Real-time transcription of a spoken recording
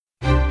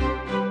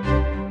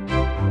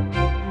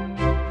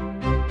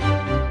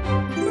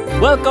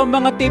Welcome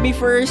mga TV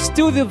First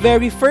to the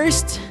very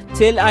first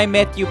Till I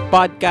Met You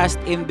podcast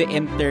in the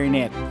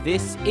internet.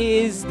 This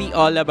is the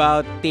All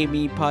About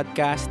Timmy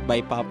podcast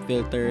by Pop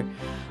Filter.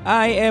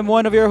 I am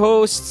one of your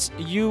hosts,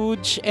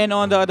 Huge, and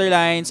on the other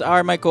lines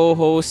are my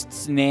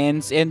co-hosts,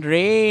 Nens and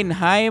Rain.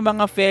 Hi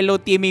mga fellow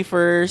Timmy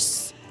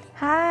First.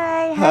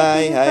 Hi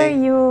Timmy Fur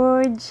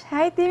Huge.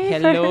 Hi Timmy Fur.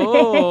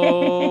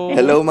 Hello.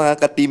 Hello mga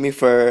ka-Timmy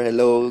Fur.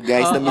 Hello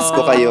guys, na-miss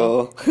ko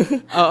kayo.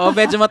 Oo,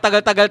 medyo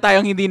matagal-tagal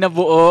tayong hindi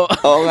nabuo.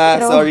 Oo nga,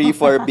 sorry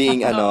for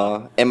being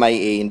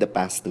MIA in the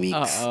past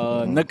weeks.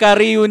 Oo,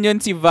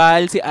 nagka-reunion si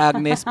Val, si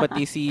Agnes,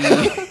 pati si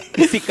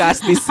Cass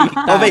this week.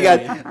 Oh my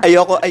God,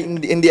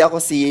 hindi ako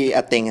si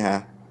Ating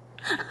ha.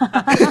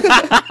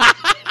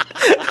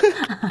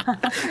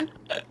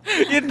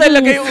 Yun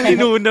talaga yung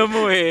inuna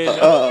mo eh.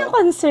 Ano yung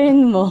concern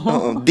mo?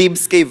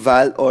 Dibs kay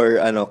Val or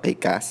kay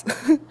Cass?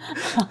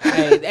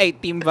 ay,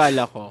 Team Val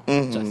ako.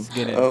 Just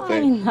ganun.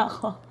 Okay. Ay,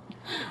 nako.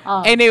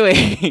 Anyway,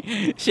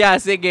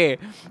 sige.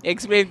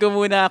 Explain ko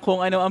muna kung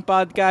ano ang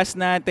podcast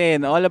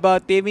natin. All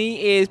About Timmy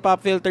is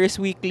Pop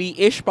Filter's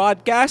weekly-ish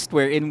podcast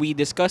wherein we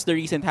discuss the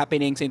recent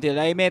happenings until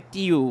I met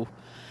you.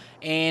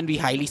 And we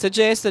highly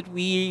suggest that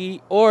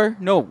we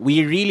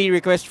really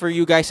request for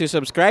you guys to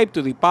subscribe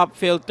to the Pop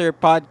Filter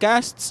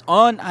podcasts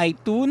on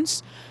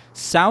iTunes,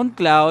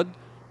 SoundCloud,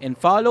 and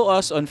follow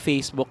us on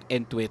Facebook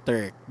and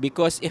Twitter.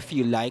 Because if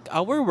you like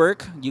our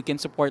work, you can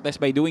support us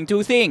by doing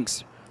two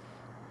things.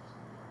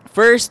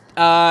 First,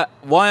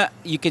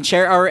 you can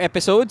share our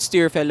episodes to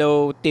your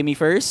fellow Timmy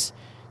First.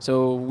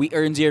 So we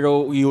earn €0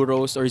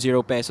 or 0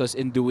 pesos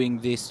in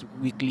doing this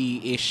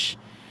weekly-ish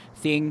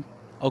thing.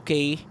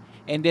 Okay?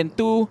 And then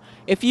two,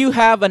 if you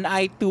have an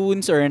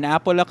iTunes or an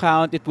Apple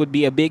account, it would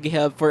be a big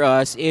help for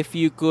us if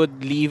you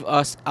could leave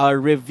us a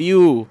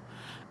review.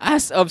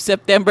 As of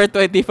September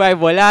 25,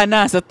 wala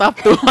na sa top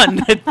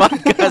 200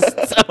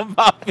 podcasts of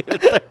Pop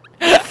Filter.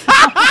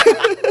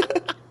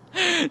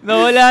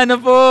 Nawala na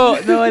po.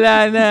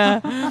 Nawala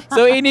na.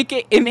 So in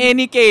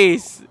any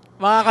case,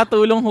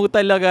 makakatulong ho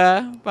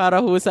talaga para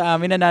ho sa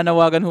amin.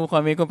 Nananawagan ho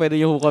kami kung pwede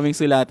nyo ho kaming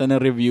sulatan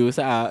ng review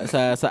sa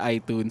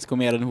iTunes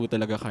kung meron ho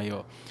talaga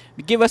kayo.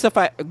 Give us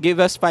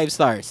 5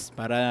 stars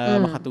para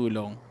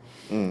makatulong.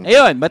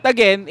 Ayun, but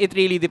again, it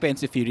really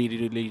depends if you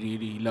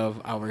really love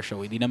our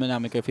show. Hindi naman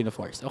namin kayo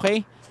fina-force,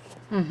 okay?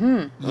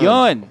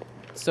 Yun.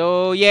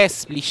 So,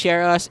 yes, please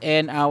share us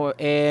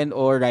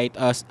or write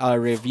us a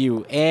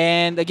review.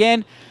 And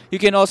again, you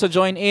can also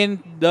join in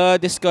the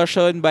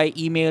discussion by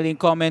emailing,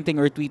 commenting,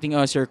 or tweeting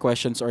us your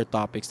questions or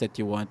topics that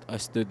you want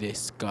us to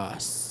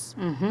discuss.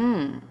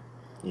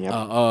 Yep.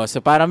 Oo.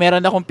 So, para meron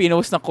akong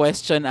pinost na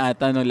question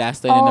ata nung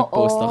last time na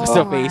nag-post ako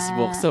sa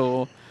Facebook.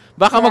 So,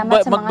 baka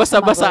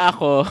magbasa-basa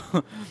ako.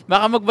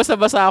 Baka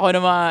magbasa-basa ako ng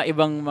mga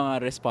ibang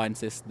mga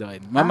responses doon.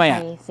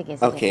 Mamaya. Okay, sige.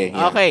 Okay.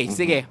 Yeah. Okay,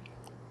 sige.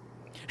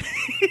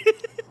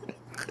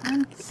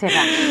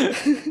 Sira.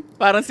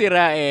 Parang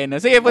sira eh.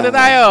 No? Sige, punta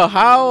tayo.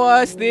 How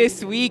was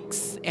this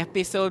week's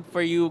episode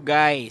for you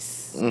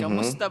guys?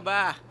 Kamusta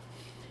ba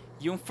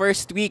yung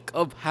first week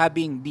of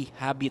having the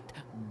habit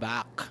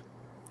back?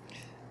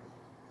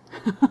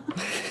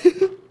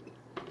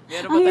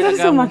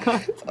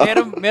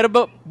 Meron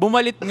ba,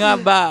 bumalit nga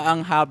ba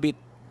ang habit?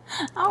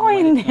 Ako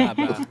hindi.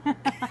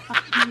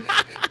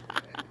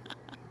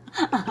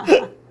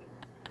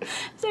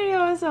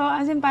 Seryoso.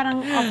 As in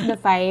parang of the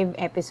 5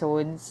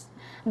 episodes,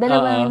 2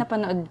 lang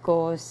napanood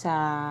ko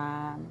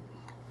sa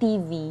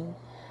TV.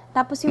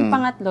 Tapos yung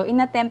pangatlo,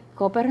 inattempt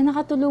ko, pero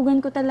nakatulugan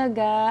ko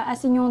talaga.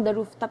 As in yung the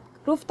rooftop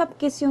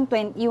kiss yung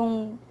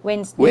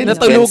Wednesday.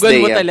 Natulugan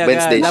mo talaga.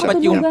 Wednesday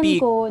Dapat yung peak.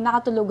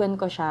 Nakatulugan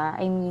ko siya.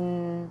 I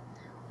mean,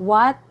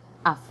 what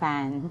a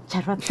fan.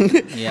 Charot.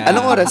 Yeah.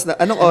 Anong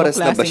oras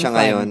na ba siya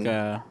ngayon?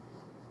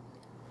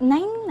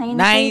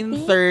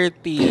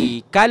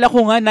 9:30. Kala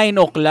ko nga 9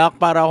 o'clock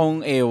para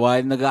akong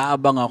ewan.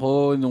 Nag-aabang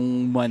ako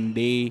nung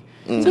Monday.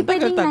 So,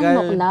 pwedeng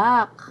 9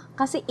 o'clock.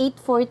 Kasi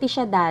 8:40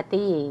 siya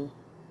dati eh.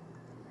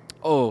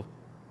 Oh.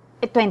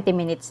 20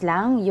 minutes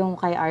lang yung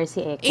kay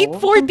RC Echo.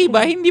 8:40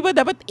 ba? Hindi ba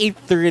dapat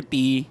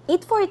 8:30?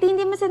 8:40,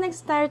 hindi mo siya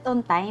nag-start on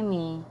time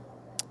eh.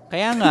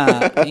 Kaya nga.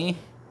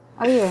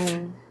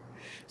 Ayun.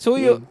 So,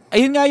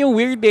 ayun nga yung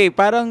weird eh.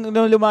 Parang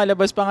nung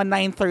lumalabas pa nga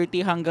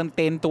 9:30 hanggang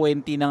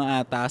 10:20 nang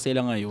ata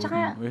sila ngayon.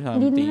 Tsaka,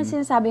 hindi nila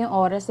sinasabi yung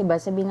oras, diba?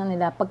 Sabihin lang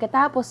nila,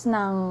 pagkatapos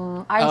ng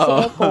RC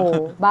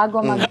Echo, bago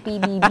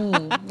mag-PBB.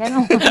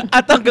 Ganon.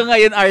 At hanggang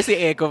ngayon,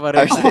 RC Echo pa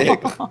rin. RC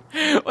Echo.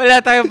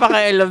 Wala tayong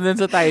pakialam dun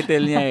sa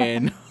title niya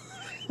eh.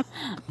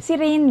 Si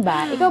Rain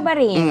ba? Ikaw ba,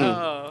 Rain?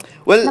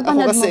 Well,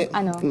 Napanood ako kasi,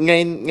 mo,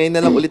 ngayon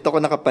na lang ulit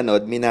ako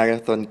nakapanood.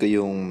 Minarathon ko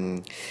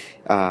yung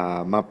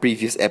mga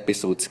previous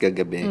episodes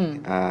kagabi.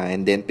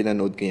 And then,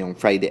 pinanood ko yung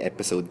Friday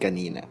episode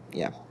kanina.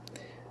 Yeah.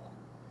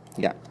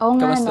 Oo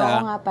nga, Kamusta?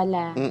 oo nga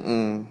pala.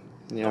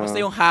 Yeah.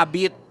 Kamusta yung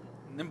habit?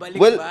 Nabalik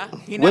ba?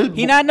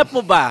 Hinanap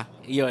mo ba?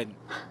 Yun.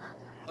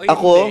 O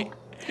ako, hindi?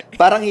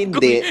 parang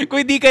hindi.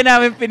 Kung hindi ka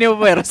namin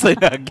piniwersa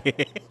lagi.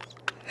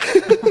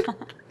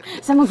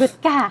 Sumagot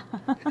ka.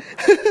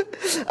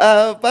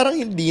 Parang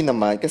hindi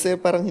naman. Kasi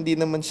parang hindi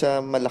naman siya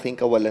malaking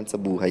kawalan sa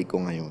buhay ko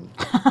ngayon.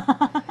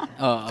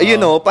 Oo. You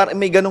know, parang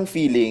may ganong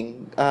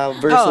feeling.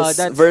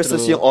 that's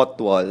Versus true. yung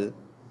Otwal.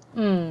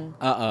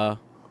 Oo.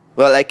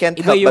 Well, I can't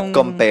Iba help but yung-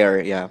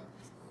 compare. Yeah.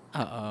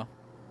 Oo.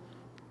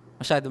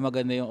 Masyado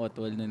maganda yung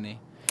Otwal nun eh.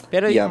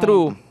 Pero Yeah.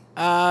 true.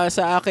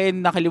 Sa akin,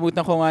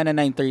 nakalimutan ko nga na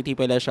 9:30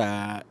 pala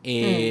siya.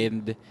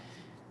 And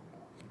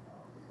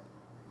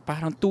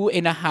parang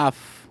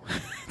 2.5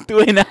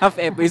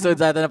 2.5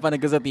 episodes ata na panag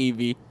ko sa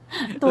TV.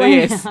 So 2.5.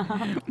 yes,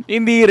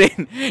 hindi rin.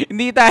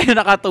 Hindi tayo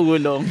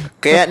nakatulong.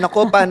 Kaya,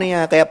 nako, paano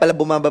yan? Kaya pala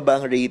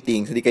bumababa ang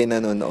ratings. Hindi kayo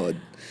nanonood.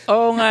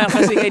 Oo nga,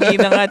 kasi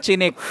kanina nga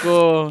chinek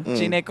ko.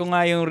 Chinek ko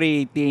nga yung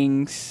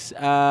ratings.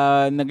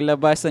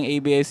 Naglabas ng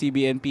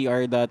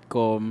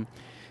ABS-CBN-PR.com.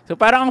 So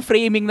parang ang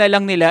framing na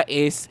lang nila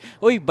is,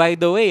 uy, by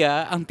the way,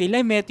 ang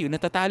Tila Meteo,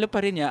 natatalo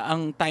pa rin niya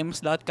ang time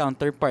slot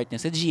counterpart niya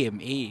sa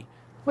GMA.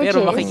 Which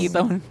Pero is?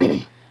 makikita mo,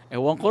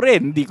 ewan ko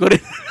rin, hindi ko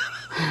rin.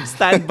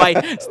 Stand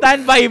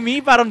by me,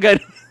 parang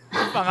ganun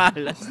yung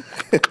pangalan.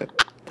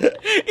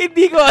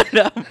 Hindi ko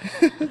alam.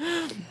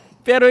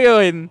 Pero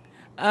yun,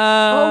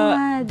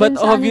 nga, but dun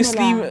sa ano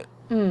obviously, nila.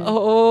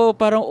 oo,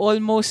 parang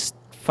almost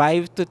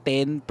 5 to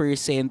 10%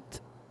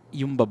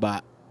 yung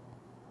baba.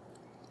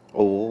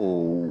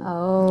 Oh.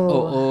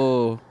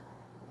 Oo.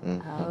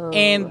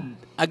 And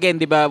again,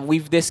 'di ba,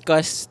 we've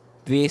discussed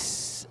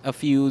this a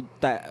few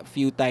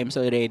times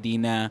already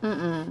na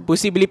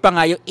posibly pa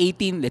nga yung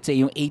 18, let's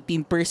say yung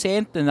 18%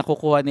 na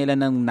nakukuha nila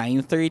ng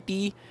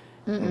 9:30,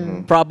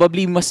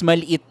 probably mas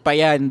maliit pa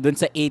yan dun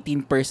sa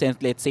 18%,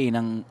 let's say,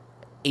 ng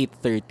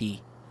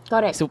 8:30.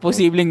 Correct. So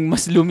posibleng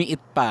mas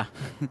lumiit pa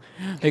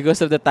because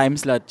of the time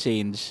slot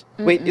change.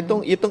 Wait,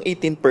 itong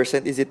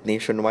 18%, is it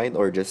nationwide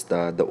or just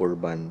the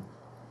urban?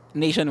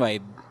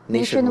 Nationwide.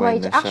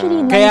 Nationwide. na siya. Actually,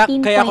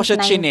 Kaya ako siya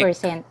chinek.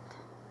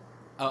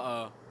 19.9%. Oo.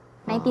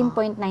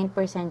 19.9%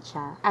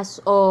 siya.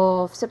 As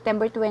of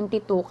September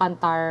 22,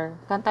 Kantar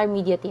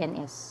Media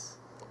TNS.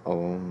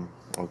 Oh,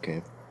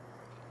 okay.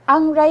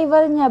 Ang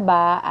rival niya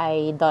ba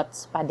ay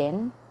Dots pa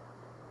din?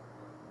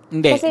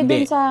 Hindi, Kasi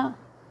hindi. dun sa...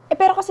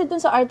 pero kasi dun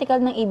sa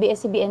article ng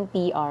ABS-CBN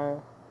PR,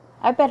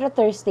 pero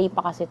Thursday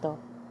pa kasi to.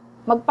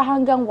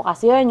 Magpahanggang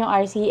wakas. Yun, yung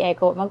RC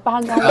Echo.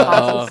 Magpahanggang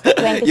wakas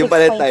is Yung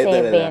pala yung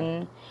title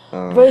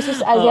 26.7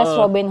 versus alias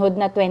Robin Hood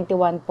na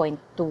 21.2.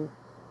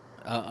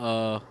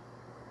 Oo.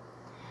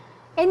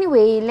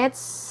 Anyway,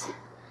 let's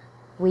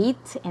wait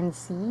and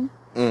see.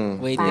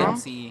 Wait Pa? and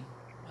see.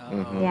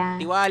 Oo. Yeah.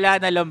 Tiwala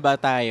na lang ba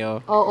tayo?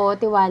 Oo, Yeah.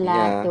 tiwala,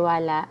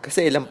 tiwala.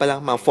 Kasi ilan pa lang,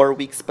 mga 4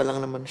 weeks pa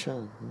lang naman siya.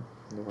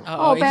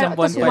 Oo, isang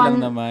buwan tas pa lang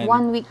naman.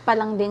 1 week pa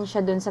lang din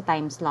siya dun sa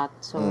time slot.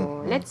 So,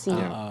 let's see.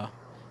 Oo.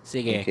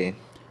 Sige. Okay.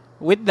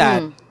 With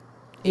that,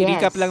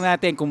 i-recap Yes. lang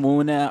natin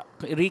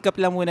recap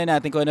lang muna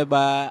natin kung ano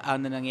ba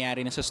ang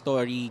nangyayari na sa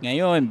story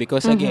ngayon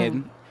because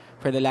again,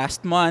 for the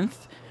last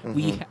month,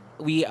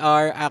 we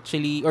are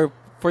actually, or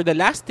for the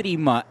last 3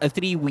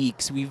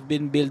 weeks, we've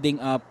been building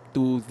up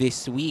to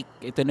this week.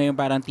 Ito na yung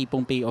parang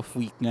tipong payoff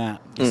week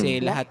nga. Kasi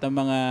lahat ng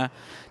mga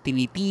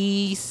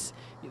tinitease,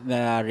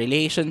 na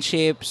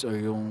relationships or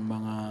yung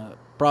mga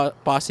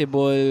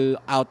possible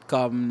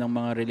outcome ng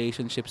mga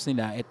relationships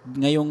nila,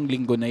 ngayong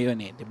linggo na yun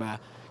di ba?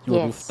 Yung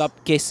Yes. rooftop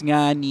kiss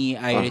nga ni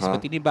Iris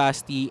pati ni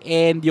Basti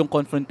and yung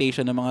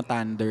confrontation ng mga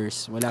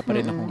Thunders. Wala pa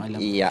rin akong alam.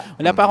 Yeah.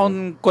 Wala pa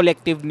akong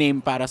collective name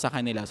para sa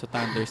kanila. So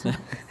Thunders na.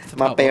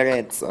 Mga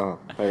parents.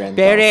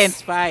 Parents,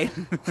 fine.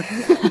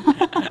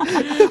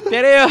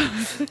 Pero yun,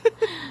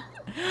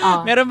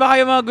 meron ba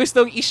kayo mga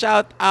gustong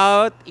i-shout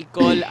out,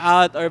 i-call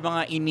out, or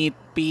mga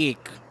init-pick?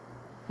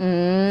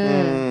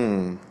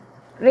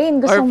 Rain,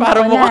 gusto Or mo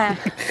parang na. mukhang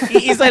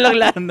iisa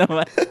lang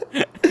naman.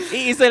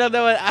 Iisa lang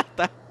naman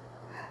ata.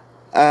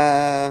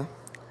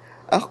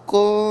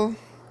 Ako,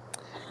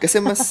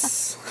 kasi mas,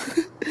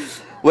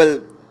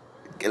 well,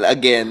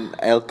 again,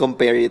 I'll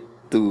compare it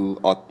to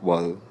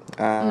Otwal.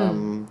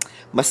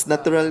 Mas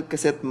natural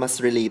kasi at mas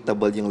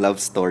relatable yung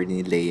love story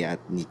ni Leia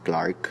at ni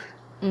Clark.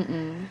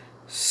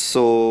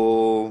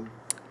 So,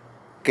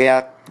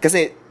 kaya,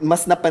 kasi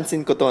mas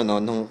napansin ko to, no?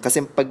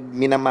 Kasi pag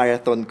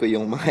minamarathon ko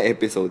yung mga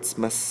episodes,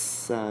 mas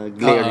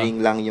glaring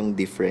lang yung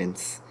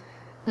difference.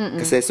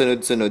 Kasi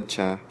sunod-sunod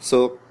siya.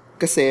 So,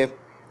 kasi,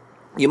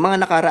 yung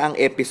mga nakaraang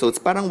episodes,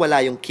 parang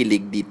wala yung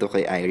kilig dito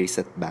kay Iris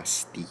at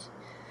Basti.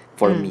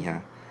 For me,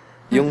 ha?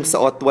 Yung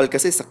sa Otwal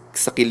kasi, sa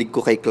kilig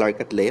ko kay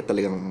Clark at Leia,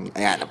 talagang,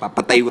 ayan,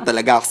 napapatay ko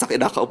talaga ako sa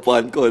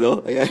kinakaupuan ko,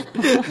 no? Ayan.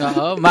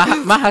 Oo.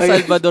 Maha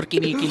Salvador,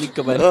 kinikilig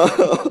ka ba?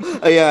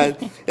 Ayan.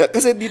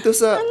 Kasi dito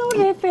sa...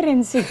 Anong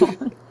reference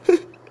yun?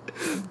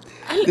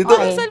 Dito,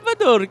 Maha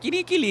Salvador,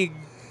 kinikilig.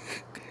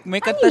 May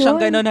kanta siyang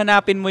gano'n,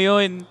 hanapin mo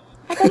yun.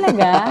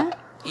 Talaga?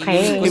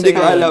 Okay. Hindi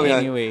ko alam yan.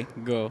 Anyway,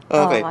 go.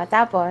 Okay. Oo,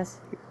 tapos?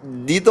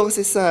 Dito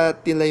kasi sa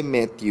Till I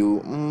Met You,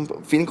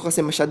 feeling ko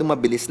kasi masyadong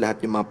mabilis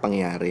lahat yung mga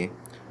pangyari.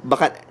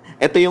 Baka,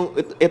 ito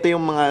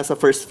yung mga sa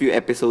first few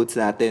episodes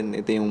natin,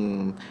 ito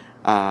yung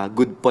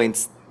good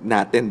points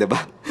natin, 'di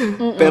ba?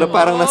 Pero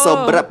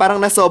parang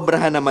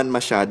nasobrahan naman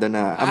masyado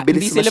na ang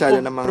bilis Hindi sila masyado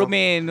ng mga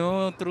promeno,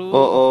 true.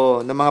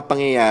 Oo, ng mga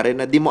pangyayari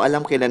na di mo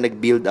alam kailan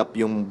nag-build up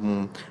yung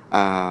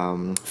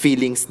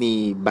feelings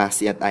ni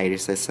Basti at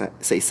Iris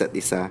sa isa't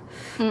isa.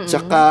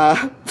 Tsaka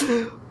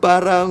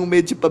parang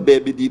medyo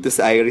pa-baby dito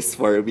sa Iris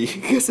for me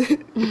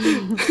kasi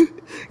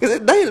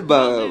dahil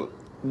ba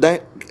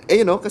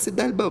kasi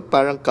dahil ba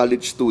parang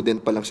college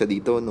student pa lang siya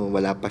dito, no,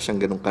 wala pa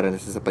siyang ganung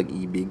karanasan sa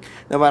pag-ibig,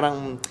 na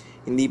parang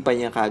hindi pa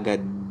niya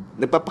kagad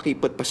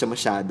nagpapakipot pa siya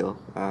masyado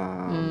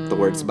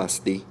towards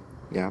Basti.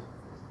 Yeah.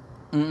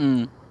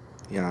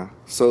 Yeah.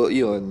 So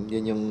yun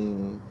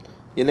yung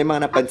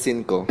mga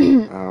napansin ko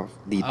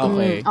dito.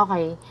 Okay.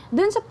 Okay.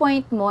 Doon sa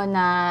point mo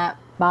na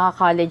baka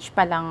college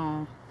pa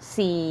lang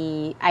si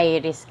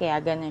Iris,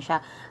 kaya ganun siya.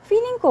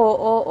 Feeling ko,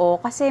 oo,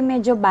 kasi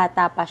medyo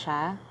bata pa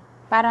siya.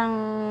 Parang,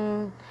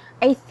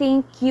 I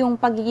think yung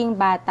pagiging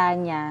bata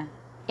niya,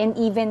 and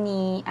even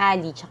ni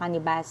Ali, tsaka ni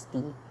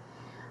Basti,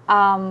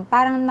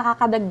 parang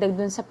nakakadagdag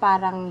dun sa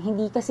parang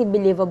hindi kasi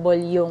believable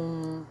yung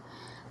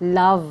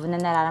love na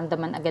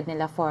nararamdaman agad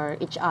nila for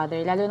each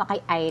other, lalo na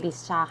kay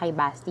Iris tsaka kay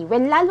Basti.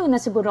 Well, lalo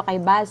na siguro kay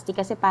Basti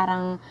kasi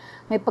parang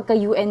may pagka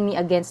you and me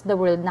against the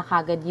world na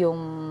kagad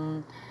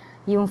yung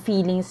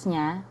feelings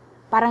niya.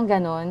 Parang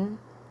ganon.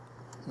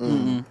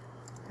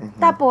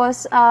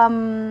 Tapos,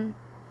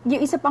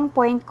 yung isa pang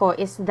point ko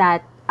is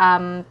that,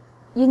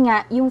 yun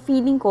nga, yung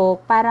feeling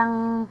ko,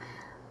 parang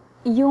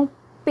yung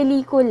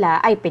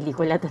pelikula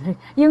tuloy,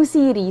 yung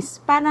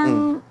series,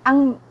 parang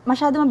ang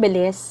masyado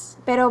mabilis,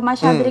 pero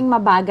masyado ring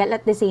mabagal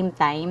at the same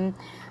time.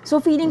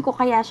 So, feeling ko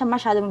kaya siya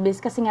masyado mabilis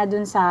kasi nga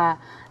dun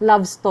sa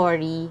love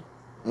story.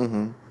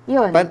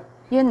 Yun.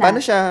 Yun na.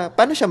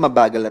 Paano siya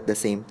mabagal at the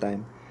same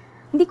time?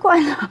 Hindi ko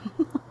alam.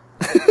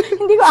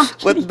 Hindi ko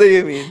actually. What do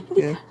you mean?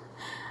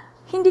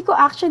 Hindi ko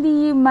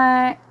actually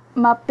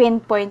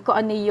ma-pinpoint ko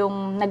ano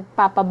yung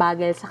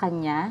nagpapabagal sa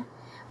kanya.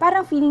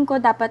 Parang feeling ko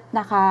dapat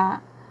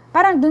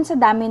parang dun sa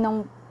dami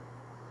nung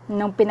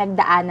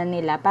pinagdaanan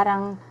nila,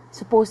 parang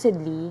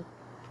supposedly,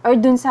 or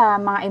dun sa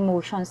mga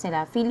emotions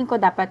nila, feeling ko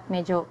dapat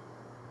medyo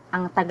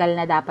ang tagal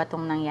na dapat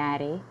tong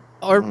nangyari.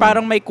 Or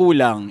parang may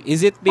kulang.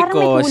 Is it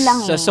because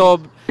kulang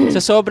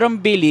sa sobrang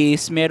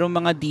bilis, merong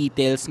mga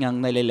details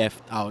ngang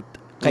nale-left out?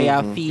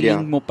 Kaya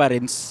feeling mo pa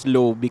rin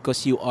slow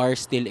because you are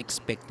still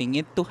expecting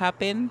it to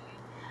happen?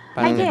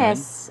 I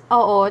guess.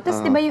 Oo.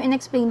 Tapos diba yung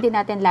in-explain din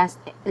natin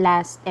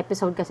last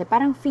episode kasi,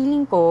 parang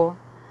feeling ko,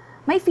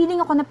 may feeling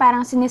ako na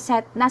parang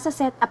nasa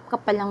setup ka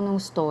pa lang nung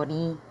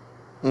story.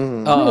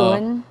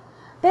 Yun.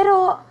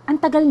 Pero, ang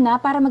tagal na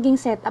para maging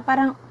setup.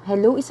 Parang,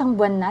 hello, isang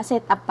buwan na,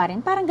 setup pa rin.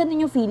 Parang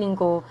ganun yung feeling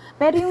ko.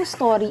 Pero yung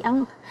story,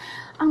 ang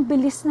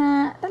bilis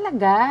na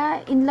talaga.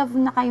 In love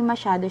na kayo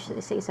masyado sa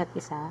isa't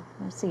isa.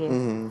 Sige,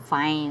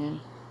 fine.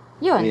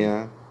 Yun.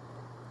 Yeah.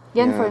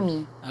 Yan for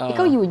me.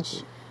 Ikaw,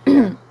 huge.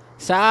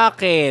 Sa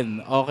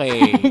akin,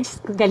 okay.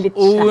 Diyos ko, galit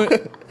siya.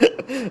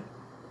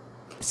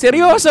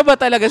 Seryoso ba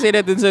talaga sila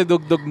dun sa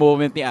dugdug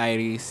moment ni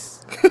Iris?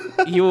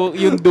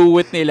 yung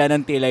duet nila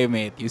ng Till I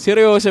Met You.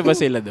 Seryoso ba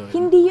sila dun?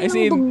 Hindi yun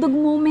ang dugdug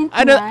moment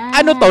na.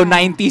 Ano to,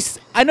 90s?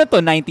 Ano to,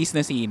 90s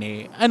na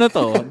sine? Ano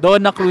to,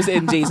 Donna Cruz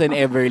and Jason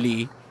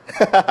Everly?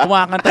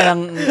 Kumakanta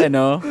ng,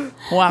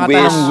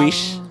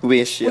 Wish.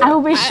 Wish, yeah.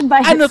 Wish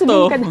ba? Ano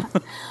to?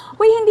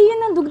 Uy, hindi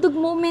yun ang dugdug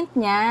moment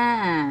niya.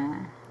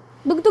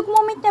 Dugdug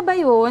moment niya ba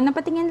yun?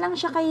 Napatingin lang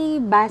siya kay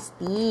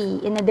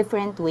Basti in a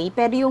different way.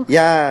 Pero yung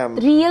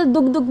real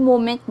dugdug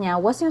moment niya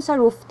was yung sa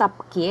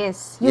rooftop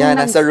kiss. Yung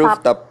nasa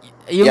rooftop.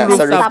 Yung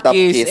rooftop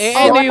kiss.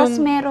 Tapos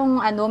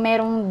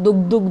merong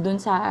dugdug dun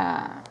sa,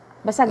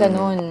 basta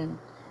ganun.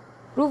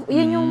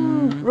 Yun yung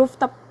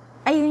rooftop,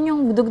 yun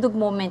yung dugdug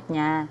moment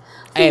niya.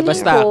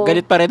 Basta,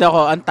 galit pa rin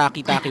ako. Ang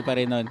taki-taki pa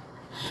rin nun.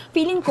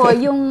 Feeling ko,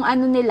 yung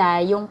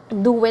yung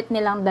duet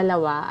nilang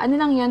dalawa,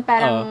 lang yun,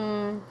 parang,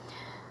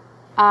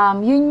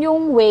 yun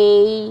yung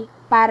way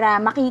para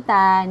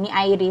makita ni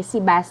Iris si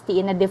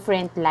Basti in a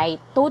different light.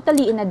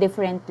 Totally in a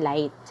different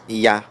light.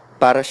 Yeah.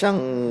 Para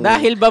siyang...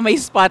 Dahil ba may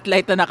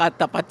spotlight na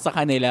nakatapat sa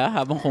kanila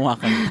habang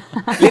kumakanta?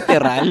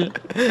 Literal?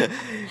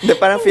 Hindi,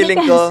 parang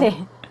feeling ko...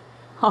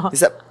 Oh.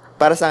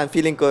 Para sa akin,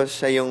 feeling ko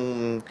siya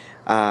yung...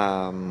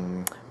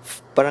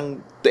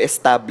 parang to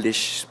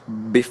establish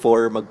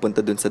before magpunta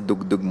dun sa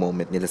dugdug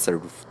moment nila sa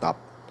rooftop.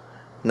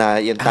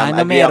 Na yun, tama.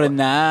 Na meron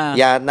na.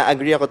 Yeah,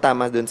 na-agree ako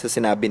tama dun sa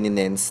sinabi ni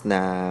Nens na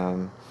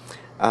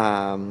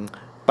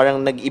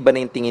parang nag-iba na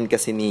yung tingin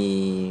kasi ni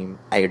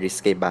Iris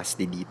kay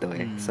Basti dito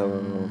eh. So,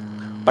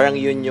 parang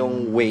yun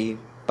yung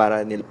way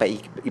para nila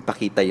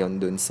ipakita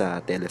yon dun sa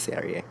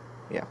teleserye.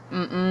 Yeah.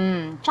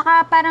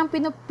 Tsaka parang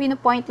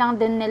pinupoint lang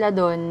din nila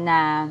dun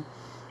na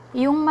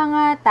yung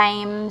mga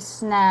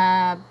times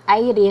na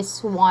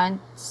Iris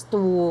wants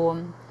to,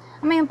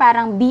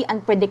 parang be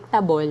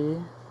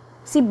unpredictable,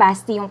 si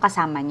Basti yung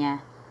kasama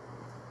niya.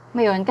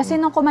 Ngayon, kasi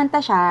nung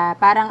kumanta siya,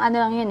 parang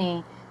lang yun eh,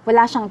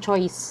 wala siyang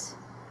choice.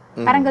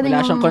 Parang ganun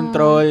wala siyang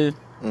control.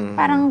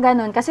 Parang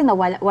ganun, kasi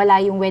wala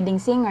yung wedding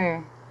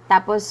singer.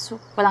 Tapos,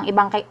 walang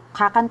ibang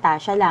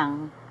kakanta, siya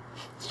lang.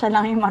 Siya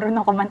lang yung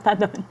marunong kumanta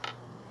doon.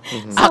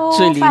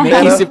 Actually,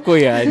 parang naisip ko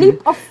yan.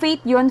 leap of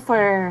faith yun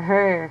for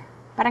her.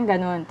 Parang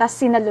ganun. Tapos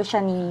sinalo siya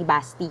ni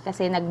Basti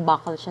kasi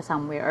nag-buckle siya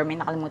somewhere or may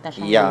nakalimutan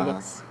siyang Yeah.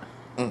 lyrics.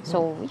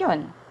 So,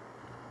 yun.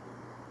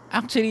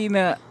 Actually,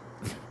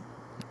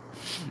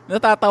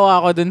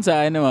 natatawa ako dun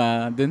sa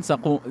dun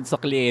sa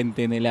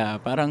kliyente nila.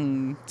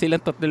 Parang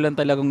silang tatlo lang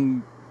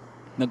talagang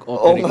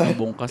nag-operate ng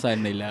buong kasal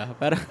nila.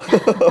 Parang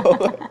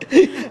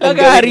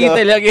nag-aari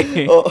talaga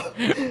eh.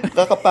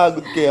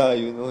 Kakapagod kaya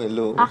yun.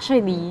 Hello.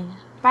 Actually,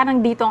 parang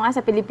dito nga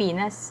sa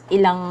Pilipinas,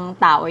 ilang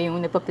tao yung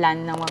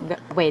nagpa-plan ng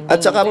wedding.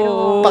 At saka,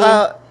 Pero,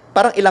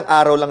 parang ilang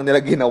araw lang nila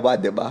ginawa,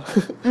 di ba?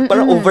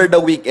 Parang over the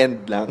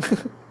weekend lang.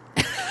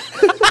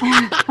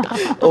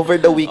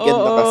 Over the weekend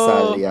na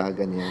kasal. Yeah,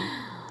 ganyan.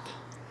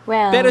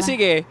 well, Pero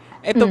sige,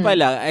 eto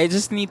pala, I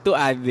just need to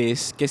add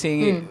this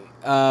kasi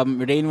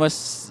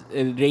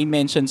Rain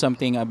mentioned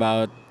something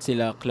about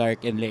sila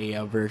Clark and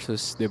Leia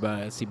versus 'di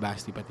ba si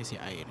Basti pati si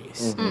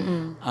Iris.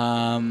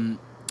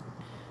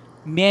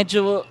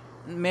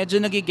 Medyo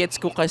nagigets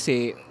ko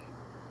kasi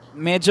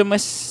medyo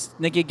mas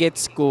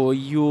nagigets ko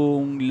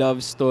yung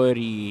love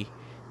story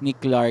ni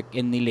Clark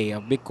and ni Leia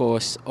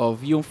because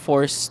of yung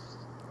forced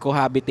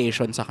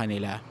cohabitation sa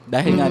kanila.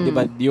 Dahil nga 'di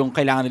ba yung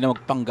kailangan nila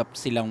magpanggap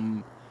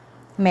silang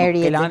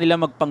married. kailangan nila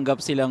magpanggap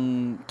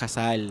silang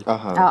kasal.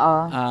 Aha. Oo.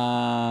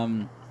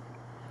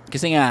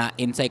 Kasi nga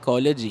in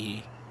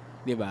psychology,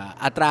 'di ba?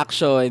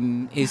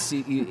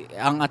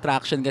 Ang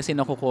attraction kasi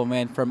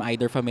nakukuha from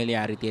either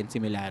familiarity and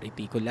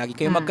similarity. Kung lagi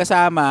kayong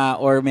magkasama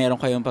or meron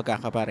kayong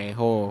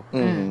pagkakapareho.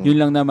 Yun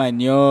lang naman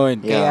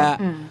yun. Yeah. Kaya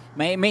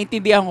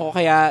maintindihan ko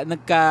kaya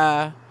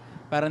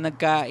parang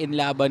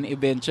nagka-inlaban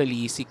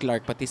eventually si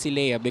Clark pati si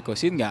Leia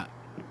because yun nga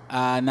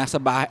nasa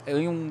bahay,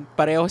 yung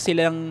pareho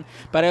sila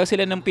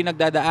ng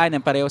pinagdadaanan,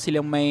 pareho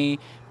silang may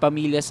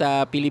pamilya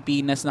sa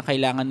Pilipinas na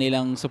kailangan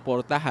nilang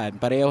suportahan,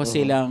 pareho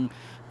silang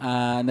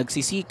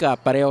nagsisikap,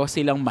 pareho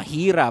silang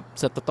mahirap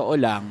sa totoo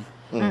lang.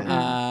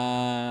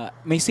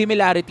 May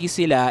similarity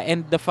sila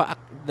and the fact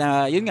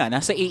na yun nga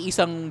nasa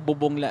iisang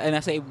bubong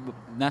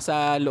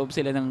nasa loob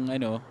sila ng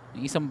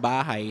isang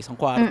bahay, isang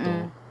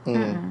kwarto.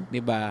 'Di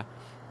ba?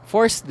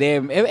 Force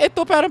them.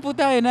 Ito parang po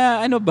tayo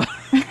na ba?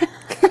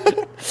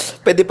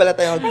 Pwede pala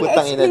tayo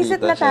magputang ina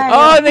Explicit dito. na tayo.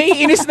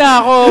 Naiinis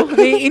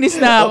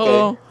na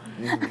ako.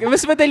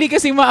 Mas madali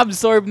kasi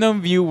ma-absorb ng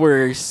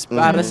viewers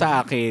para sa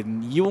akin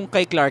yung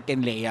kay Clark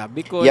and Leia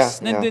because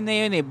nandun na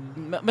yun eh.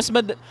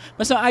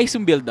 Mas maayos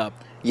yung build-up.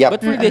 Yep.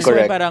 But for this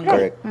one, parang,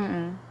 correct.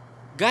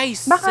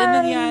 guys, Baka saan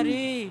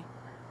nangyari?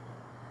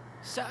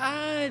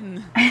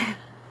 Saan?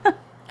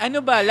 Ano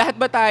ba? Lahat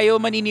ba tayo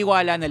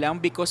maniniwala na lang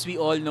because we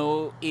all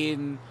know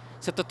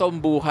sa totoong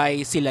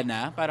buhay sila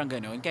na? Parang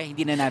gano'n. Kaya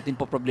hindi na natin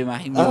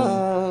poproblemahin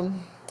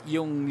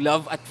yung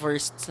love at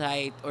first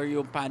sight or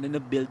yung paano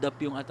na-build up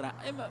yung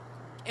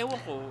ewan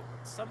ko.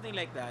 Something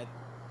like that.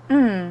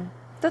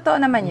 Totoo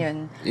naman yun.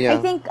 Yeah.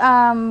 I think,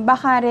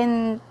 baka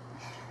rin,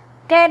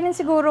 kaya rin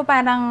siguro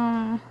parang,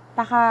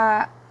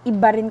 baka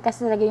iba rin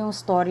kasi talaga yung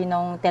story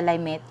nung Till I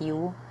Met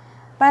You.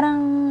 Parang,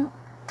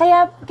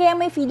 kaya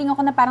may feeling ako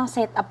na parang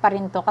set up pa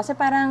rin to. Kasi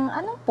parang,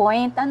 anong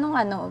point?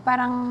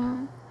 Parang,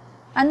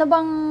 ano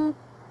bang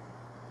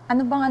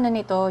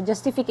nito?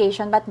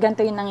 Justification? Ba't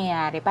ganito yung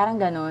nangyayari? Parang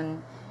ganun.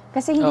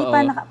 Kasi hindi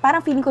parang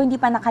feeling ko hindi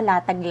pa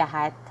nakalatag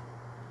lahat.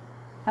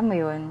 Alam mo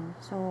yun?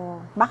 So,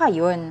 baka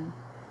yun.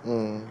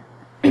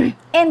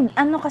 And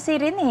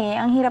kasi rin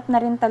ang hirap na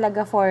rin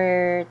talaga for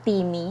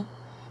Timmy.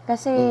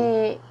 Kasi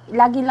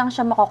lagi lang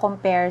siya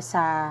mako-compare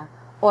sa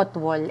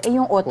Otwol.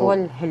 Yung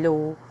Otwol,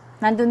 hello.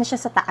 Nandun na siya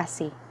sa taas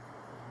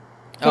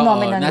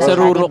phenomenon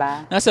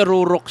nasa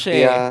rurok siya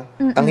eh. Yeah.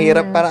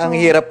 Ang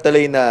hirap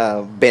tuloy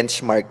na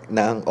benchmark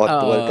ng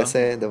Otwol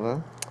kasi, 'di ba?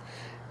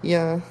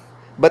 Yeah.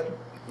 But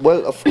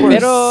well, of course.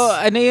 Pero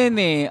yun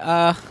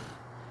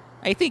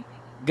I think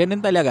ganun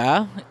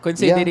talaga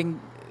considering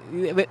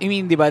I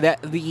mean, 'di ba,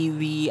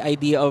 the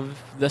idea of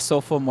the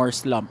sophomore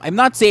slump. I'm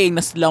not saying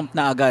na slump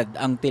na agad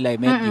ang Till I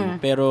Met You,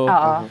 pero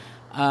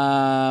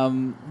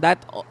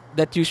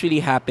that usually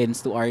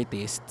happens to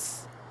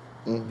artists.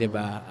 'Di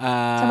ba?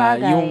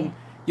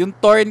 Yung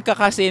torn ka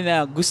kasi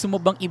na gusto mo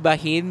bang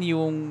ibahin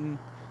yung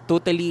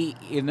totally,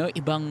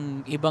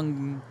 ibang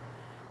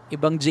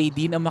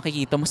JD na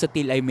makikita mo sa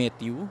Till I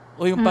Met You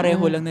o yung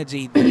pareho lang na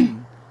JD.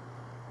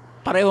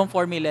 Parehong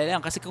formula lang.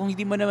 Kasi kung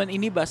hindi mo naman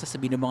iniba,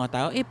 sasabihin ng mga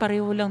tao,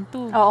 pareho lang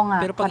to. Oo nga,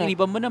 pero pag correct.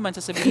 iniba mo naman,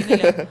 sasabihin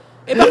nila,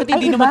 bakit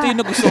hindi naman to yung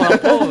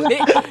nagustuhan ko?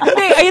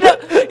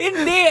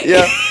 Hindi.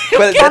 Yeah.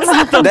 Well,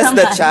 that's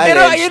the challenge.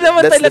 Pero ayun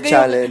naman that's talaga the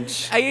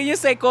challenge. Ayun yung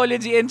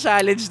psychology and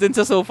challenge dun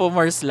sa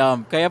sophomore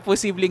slump. Kaya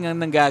posibleng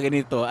ang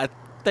nanggaganito at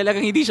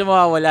talagang hindi siya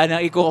mawawala nang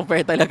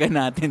i-compare talaga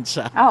natin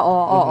siya.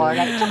 Oo.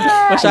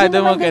 Tsaka, Masyado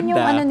yun naman maganda. din yung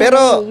nila,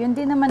 Pero- yun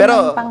din naman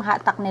pero- yung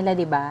panghatak nila,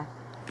 di ba?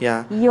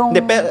 Yeah. Yung-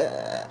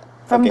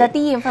 From okay. the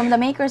team, from the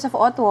makers of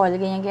Otwol,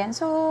 ganyan.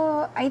 So,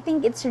 I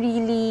think it's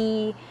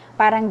really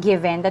parang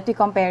given that we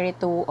compare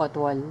it to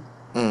Otwol.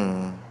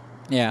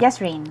 Yeah. Yes,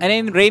 Rain. And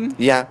then, Rain?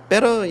 Yeah,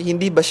 pero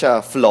hindi ba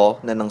siya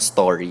flaw na ng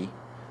story?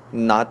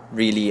 not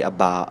really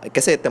about,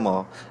 kasi ito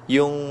mo,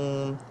 yung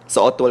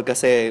sa Otwal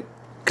kasi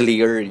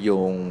clear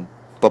yung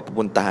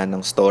papupuntahan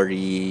ng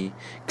story,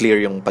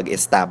 clear yung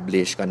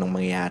pag-establish kung anong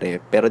mangyayari.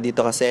 Pero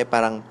dito kasi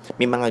parang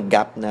may mga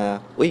gap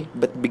na, uy,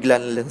 ba't bigla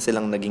na lang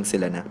silang naging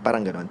sila na?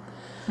 Parang ganon.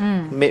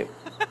 May,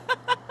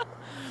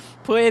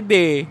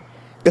 Pwede.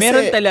 Kasi,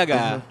 Meron talaga.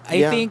 I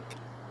yeah. think,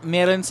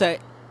 meron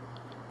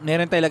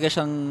talaga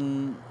siyang,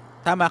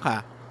 tama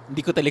ka.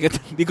 Hindi ko talaga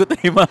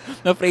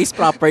ma-phrase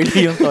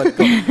properly yung thought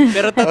ko.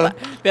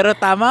 Pero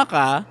tama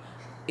ka,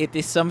 it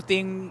is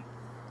something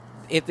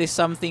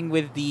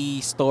with the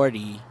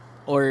story,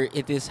 or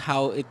it is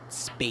how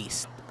it's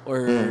paced,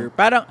 or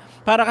parang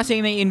kasi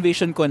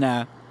nai-envision ko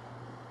na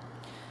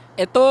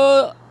ito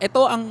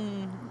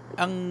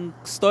ang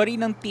story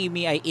ng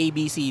Timmy ay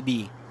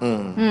ABCD.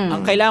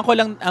 Ang kailangan ko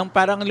lang, ang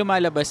parang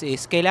lumalabas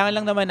is, kailangan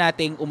lang naman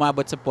nating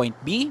umabot sa point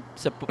B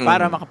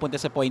para makapunta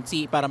sa point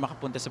C, para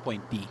makapunta sa point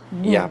D.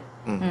 yeah.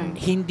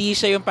 Hindi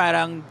siya yung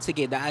parang,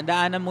 sige,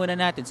 daan-daanan muna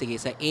natin. Sige,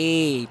 sa A.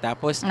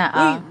 Tapos,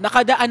 uy,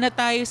 nakadaan na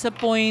tayo sa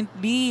point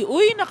B.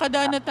 Uy,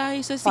 nakadaan na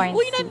tayo sa C. Point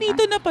Uy, C,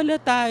 nandito na pala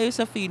tayo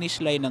sa finish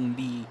line ng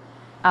D.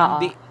 Oo,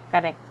 Hindi.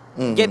 correct.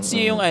 Gets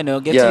niyo yung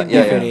yung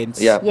difference?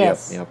 Yep, Yes.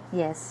 yep.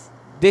 Yes.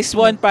 This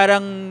one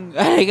parang,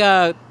 ay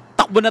ka,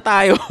 takbo na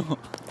tayo.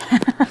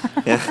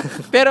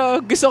 Pero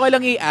gusto ko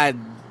lang i-add,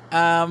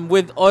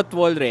 with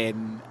Otwal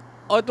rin,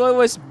 Otwal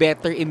was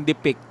better in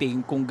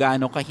depicting kung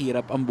gaano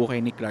kahirap ang buhay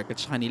ni Clark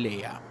at saka ni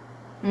Leia.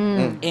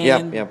 And,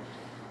 Yep.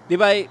 di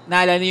ba,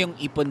 naalala niyo yung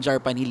ipon jar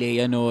pa ni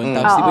Leia noon.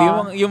 Tapos, di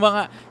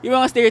ba, yung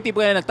mga stereotype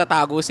na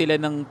nagtatago sila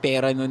ng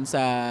pera noon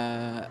sa,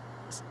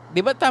 di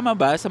ba tama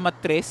ba? Sa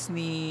matres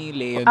ni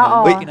Leia noon.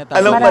 Oo. Uy, Kinatago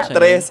alam pa mo, siya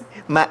tres,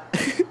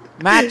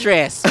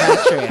 Mattress.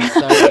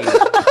 Sorry.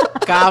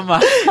 Kama.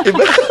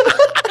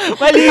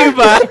 Mali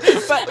ba?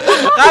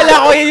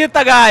 Kala ko yun yung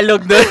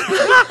Tagalog doon.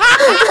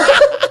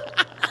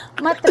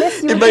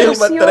 Matres, iba yung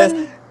matres.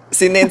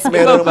 Si Nens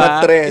meron ng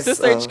matres. Ito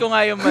search ko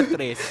nga yung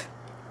matres.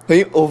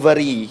 Yung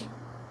ovary.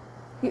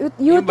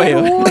 Yun ba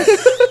yun? Uterus.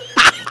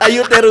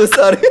 Uterus,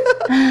 sorry.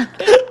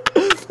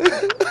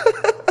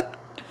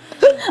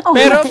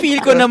 Pero feel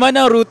ko naman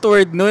ang root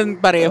word nun,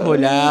 pareho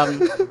lang.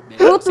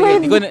 Root Sige, word.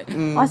 di ko na,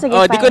 sige,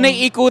 di ko fine.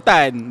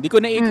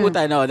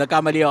 naiikutan.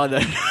 Nagkamali ako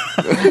doon.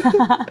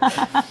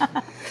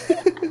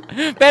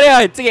 Pero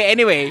yun, sige,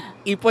 anyway,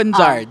 ipon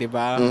jar, di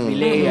ba? Ni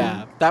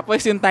Leia.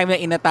 Tapos yung time na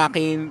inatake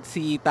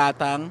si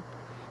Tatang,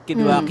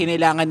 diba,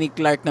 kinailangan ni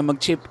Clark na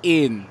mag-chip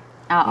in.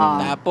 Oo.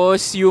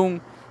 Tapos yung,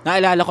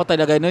 naalala ko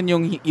talaga nun,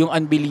 yung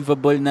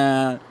unbelievable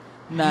na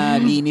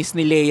linis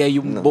ni Leia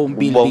yung buong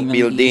building ng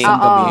isang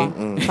gabi.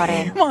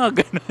 Correct. Mga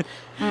ganun.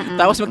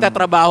 Tapos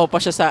magtatrabaho pa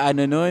siya sa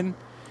ano nun,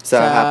 Sa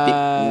Happy,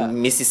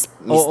 Mr.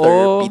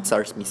 Oo.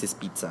 Pizza's Mrs.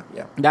 Pizza.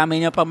 Yeah. dami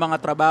niya pa mga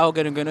trabaho,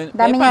 ganun-ganun.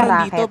 Dami niyang Parang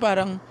racket.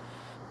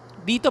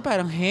 dito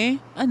parang,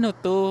 ano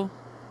to?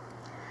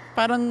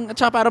 Parang, at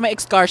saka parang may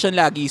excursion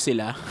lagi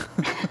sila.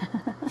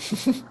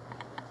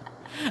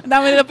 Ang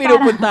dami nila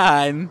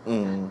pinupuntahan.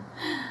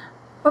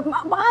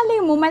 Makalay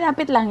mo,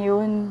 malapit lang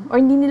yun. Or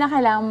hindi nila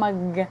kailangang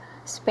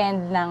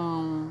mag-spend ng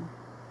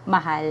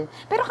mahal.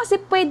 Pero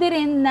kasi pwede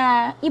rin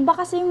na, iba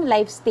kasi yung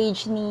life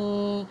stage ni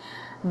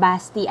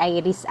Basti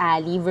Iris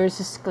Ali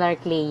versus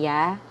Clark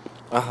Leia.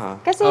 Aha.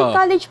 Kasi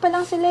college pa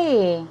lang sila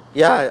eh.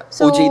 Yeah,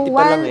 So, OJT pa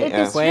while lang eh. it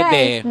is Pwede.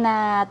 right na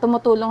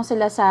tumutulong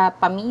sila sa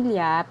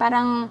pamilya,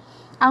 parang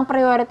ang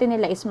priority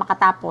nila is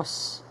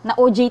makatapos. Na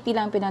OJT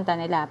lang pinunta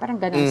nila. Parang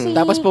ganun.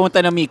 Tapos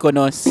pumunta ng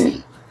Mykonos.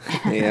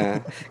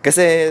 Yeah.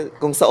 Kasi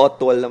kung sa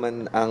Otwal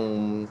naman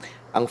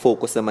ang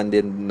focus naman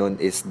din nun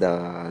is the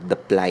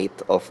plight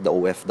of the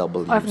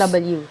OFWs.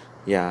 OFW.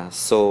 Yeah.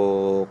 So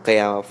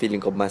kaya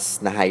feeling ko mas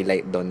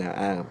na-highlight doon na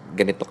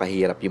ganito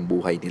kahirap yung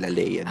buhay nila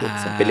Leia doon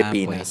sa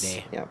Pilipinas.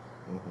 Pwede. Yep.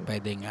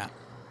 Pwede nga.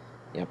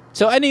 Yep.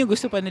 So, ano yung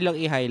gusto pa nilang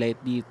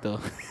i-highlight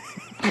dito?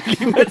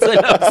 Limat sa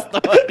love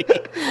story.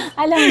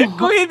 Alam mo,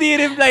 Kung hindi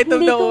rin flight of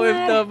Hindi the ko nga-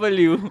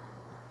 OFW.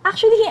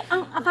 actually,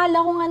 ang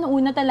akala ko nga noong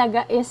una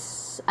talaga is,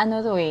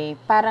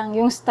 parang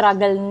yung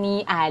struggle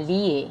ni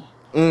Ali eh.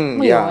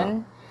 Mo Yeah. yun?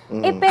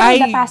 Pero Ay.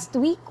 the past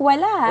week,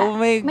 wala.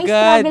 Oh my May God.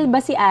 struggle ba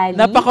si Ali?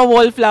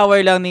 Napaka-wallflower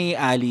lang ni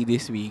Ali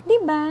this week.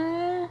 Diba?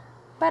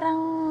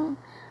 Parang,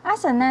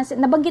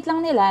 nabanggit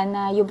lang nila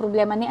na yung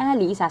problema ni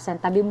Ali,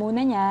 isasantabi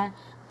muna niya.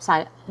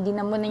 Hindi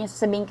na muna niya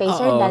sasabihin kay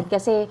Sir Oo. Dad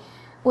kasi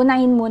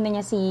unahin muna niya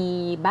si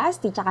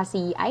Basti tsaka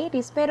si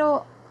Iris.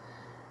 Pero,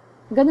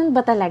 ganun ba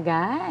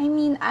talaga? I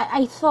mean,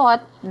 I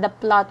thought the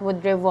plot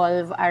would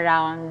revolve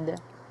around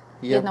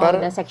Yeah,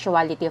 the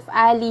sexuality of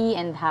Ali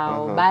and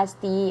how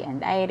Basti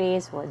and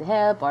Iris would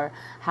help or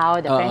how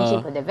the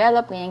friendship would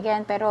develop,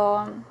 ganyan.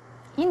 Pero,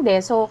 hindi.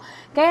 So,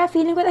 kaya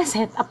feeling ko na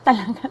set up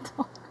talaga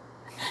to.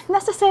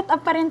 Nasa set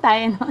up pa rin tayo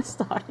ng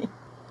story.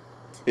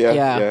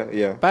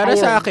 Yeah. Para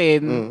Ayun.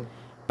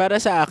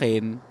 sa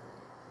akin,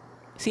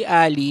 si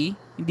Ali,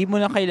 hindi mo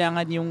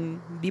kailangan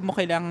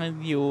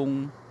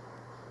yung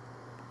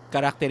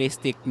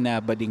characteristic na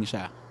bading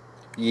siya.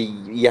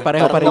 Yeah,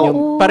 Pareho pa parang rin yung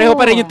Oo. pareho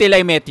pa rin yung Till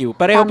I Met You.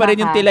 Pareho Tama pa rin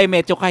yung ka. Till I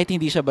Met You kahit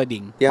hindi siya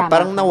bading. Yeah, Tama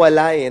parang ka.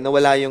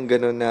 nawala yung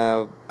gano'n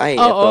na, ay,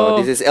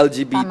 Oo. this is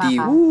LGBT, Tama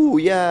ka. woo,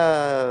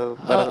 yeah,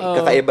 parang Oo.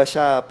 kakaiba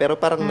siya, pero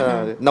parang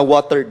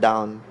na-water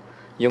down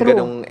yung True.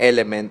 ganong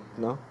element,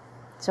 no?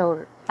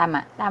 So,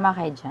 tama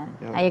kayo dyan.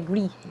 Yeah. I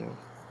agree.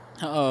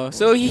 Oo.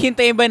 So,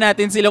 hihintayin ba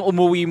natin silang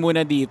umuwi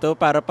muna dito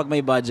para pag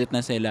may budget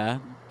na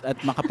sila at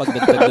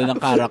makapagdagdag doon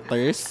ng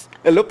characters?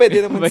 Hello,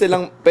 pwede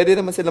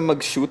naman silang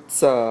mag-shoot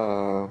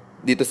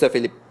dito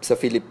sa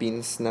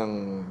Philippines ng,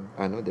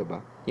 'di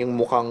ba? Yung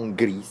mukhang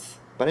Grease.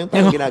 Parang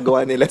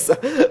ginagawa nila sa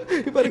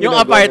Yung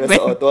apartment.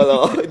 Nila sa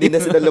Otto. Hindi na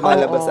sila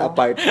lumalabas Oo. sa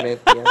apartment.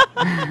 Yeah.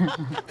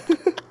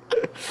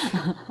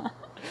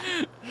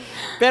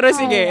 Pero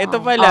sige, ito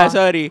pala, Oh.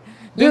 sorry.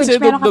 Dun Huge, sa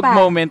meron ka dugdug pa.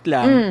 moment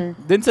lang.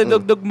 Dun sa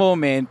dugdug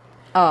moment,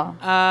 Oh.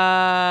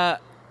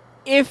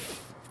 if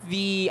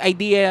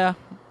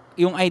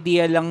yung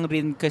idea lang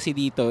rin kasi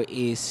dito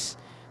is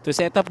to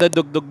set up the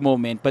dugdug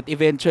moment but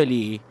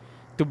eventually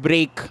to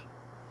break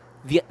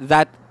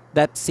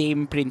that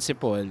same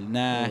principle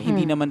na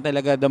hindi naman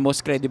talaga the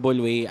most credible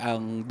way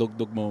ang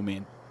dugdug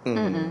moment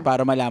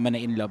para malaman na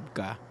in love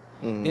ka.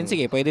 Then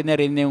sige, pwede na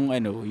rin yung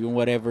yung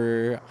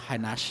whatever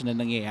hanash na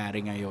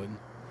nangyayari ngayon.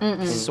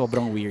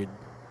 Sobrang weird.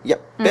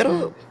 Yeah,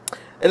 pero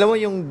alam mo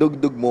yung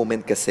dugdug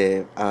moment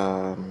kasi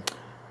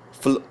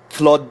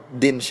flawed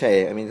din siya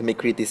eh. I mean, may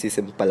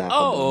criticism pala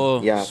ako. Oo.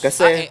 dun. Yeah,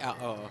 kasi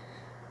Oo.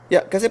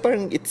 Yeah, kasi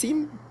parang it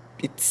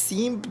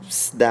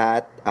seems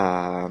that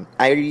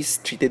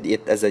Iris treated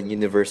it as a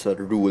universal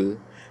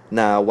rule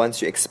na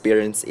once you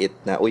experience it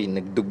na, uy,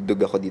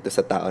 nagdugdug ako dito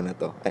sa tao na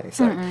to. Ay,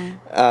 sorry.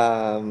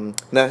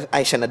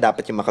 Siya na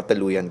dapat yung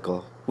makatuluyan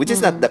ko. Which is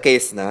not the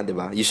case na, di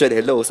ba? You should,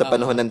 sa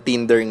panahon ng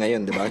Tinder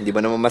ngayon, di ba? Hindi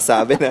ba naman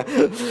masabi na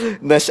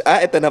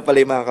ito na pala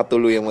yung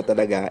makakatuluyan mo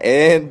talaga.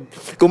 And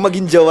kung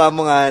maging jowa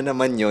mo nga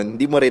naman yun,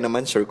 hindi mo rin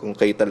naman sure kung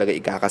kayo talaga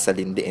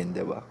ikakasalin di end,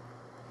 di ba?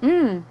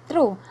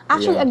 True.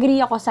 Actually, Yeah. agree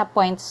ako sa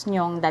points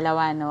nyong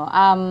dalawa, no?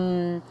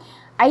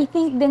 I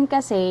think din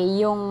kasi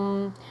yung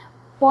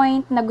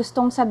point na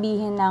gustong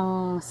sabihin ng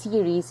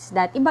series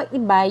that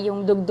iba-iba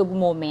yung dugdug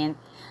moment.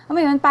 Ano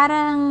yun,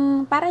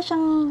 parang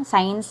siyang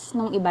signs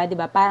nung iba, di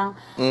ba? Parang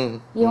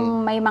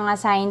yung may mga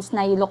signs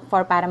na you look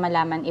for para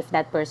malaman if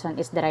that person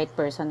is the right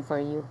person for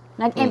you.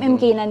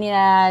 Nag-MMK na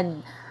nila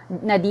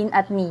Nadine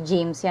at ni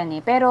James yan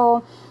eh.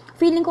 Pero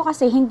feeling ko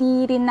kasi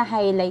hindi rin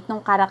na-highlight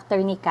nung character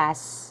ni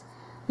Cass.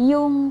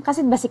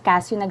 Kasi ba si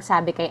Cass yung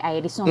nagsabi kay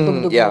Iris nung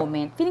dugdug yeah.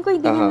 moment. Feeling ko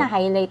hindi rin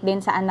na-highlight din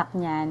sa anak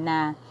niya na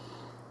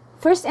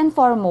first and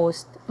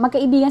foremost,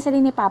 magkaibigan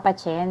sila ni Papa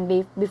Chen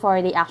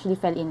before they actually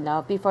fell in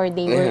love, before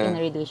they were in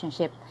a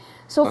relationship.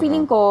 So,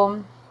 feeling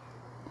ko,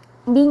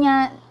 hindi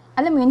niya,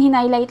 alam mo yun,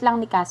 hinighlight lang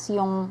ni Cass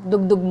yung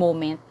dugdug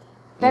moment.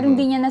 Pero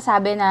hindi niya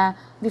nasabi na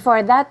before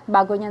that,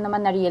 bago niya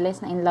naman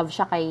na-realize na in love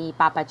siya kay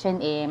Papa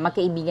Chen,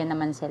 magkaibigan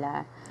naman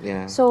sila.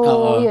 Yeah. So,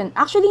 Oo. yun.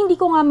 Actually, hindi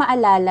ko nga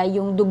maalala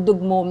yung dugdug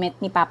moment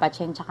ni Papa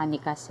Chen tsaka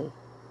ni Cass eh.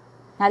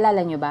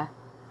 Naalala niyo ba?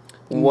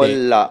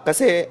 Wala.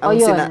 Kasi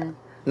yun.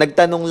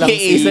 nagtanong lang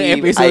si Isang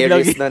episode lang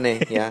Iris yun. nun eh.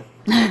 Yeah.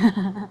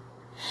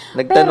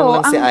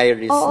 Nagtanong lang si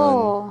Iris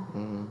oo.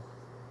 nun.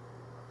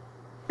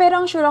 Pero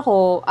ang sure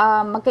ako,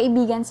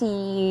 magkaibigan si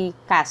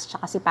Cass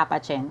tsaka si Papa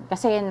Chen.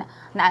 Kasi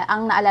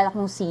ang naalala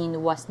kong scene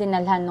was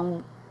dinalhan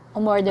nung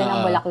umorder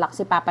ng bulaklak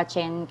si Papa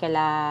Chen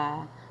kala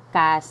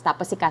Cass,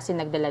 tapos si Cass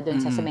yung nagdala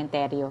dun sa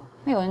sementeryo.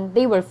 Ngayon,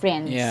 they were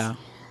friends. Yeah.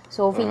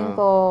 So, feeling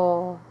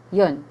ko,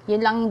 yun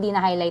lang hindi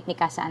na-highlight ni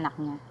Cass sa anak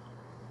niya.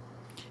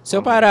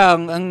 So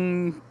parang ang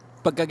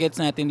pagkagets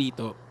natin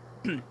dito,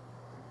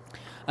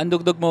 ang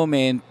dugdug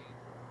moment,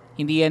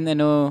 hindi yan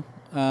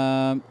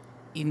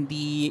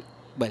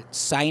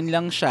sign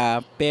lang siya,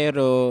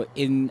 pero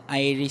in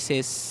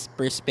Iris's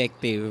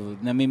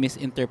perspective, na may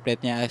misinterpret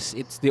niya as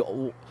it's the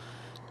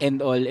end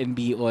all and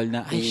be all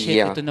na, ay shit,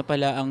 Yeah. siya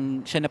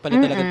na pala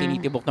talaga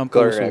tinitibok ng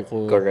puso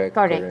ko. Correct.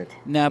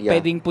 Na Yeah.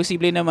 pwedeng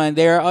posible naman,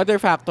 there are other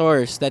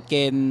factors that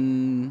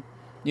can,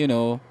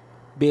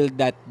 build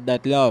that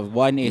love.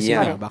 One is,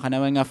 Yeah. baka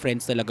naman nga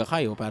friends talaga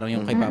kayo, parang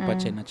yung kay Papa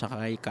Chen at saka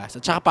kay Cass.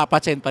 At saka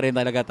Papa Chen pa rin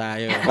talaga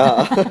tayo.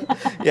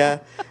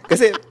 Yeah.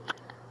 Kasi,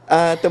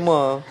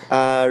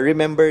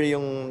 remember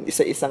yung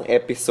isa-isang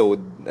episode,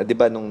 'di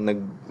ba nung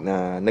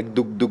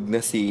nagdugdug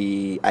na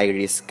si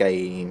Iris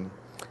kay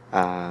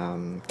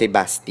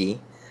Basti.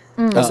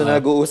 Tapos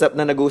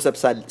nag-uusap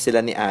sila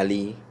ni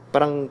Ali.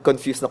 Parang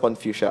confused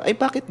siya. Ay,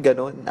 bakit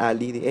ganon,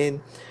 Ali?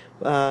 And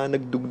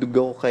nagdugdug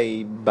ako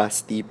kay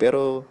Basti,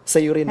 pero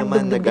sa'yo rin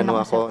naman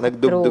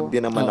nagdugdug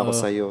din naman ako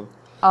sa'yo.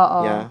 Oo.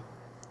 Yeah.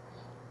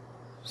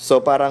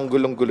 So parang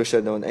gulong-gulo siya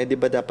noon. Ay, di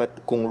ba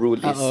dapat kung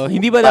rule is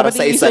Hindi ba para dapat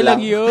sa isa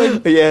lang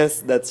yun? Yes,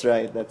 that's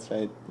right.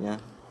 Yeah.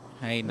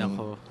 Ay,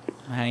 nako.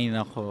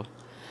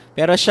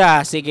 Pero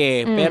siya,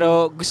 sige.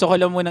 Pero gusto ko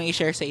lang munang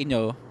i-share sa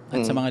inyo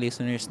at sa mga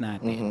listeners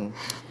natin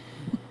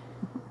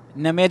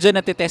na medyo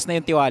natitest na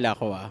yung tiwala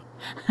ko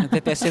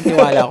Natitest yung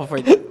tiwala ko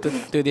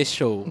to this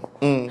show.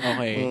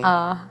 Okay.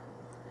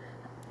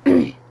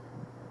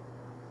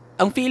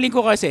 ang feeling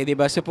ko kasi, 'di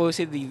ba,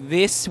 supposedly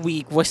this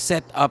week was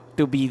set up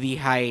to be the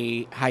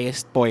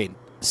highest point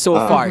so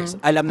far.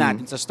 Alam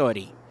natin sa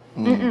story.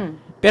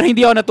 Pero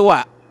hindi ako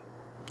natuwa.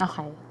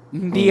 Okay.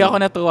 Hindi ako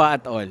natuwa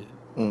at all.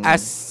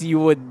 As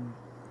you would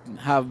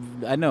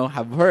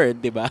have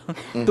heard, 'di ba?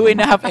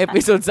 2.5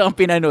 episodes ang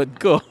pinanood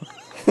ko.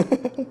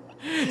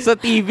 Sa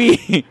TV.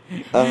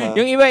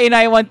 Yung iba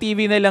inaiwan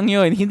TV na lang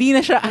 'yun. Hindi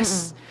na siya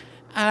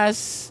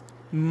as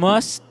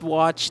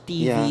must-watch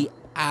TV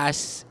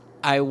as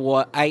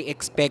I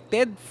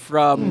expected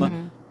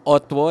from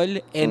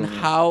Otwol and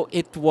how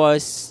it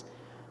was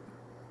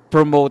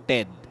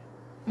promoted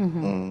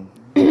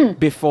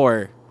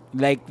before.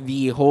 Like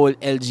the whole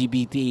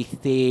LGBT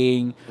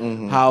thing,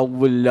 how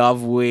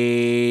love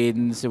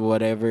wins,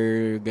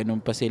 whatever, ganun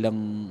pa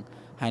silang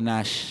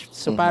hanash.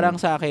 So parang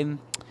sa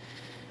akin,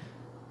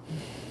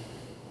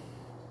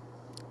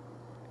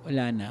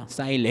 wala na,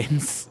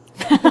 silence.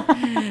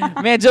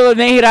 Medyo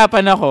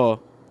nahihirapan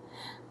ako.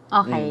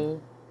 Okay.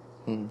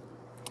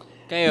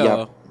 Kayo?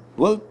 Yeah.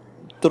 Well,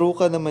 true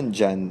ka naman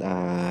dyan,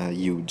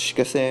 huge.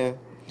 Kasi,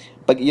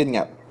 pag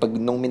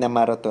nung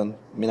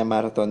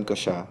minamarathon ko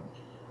siya,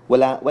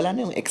 wala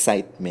na yung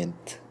excitement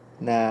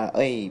na,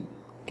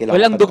 kailangan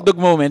Walang pa na- dugdug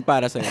moment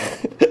para sa'yo.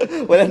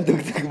 Walang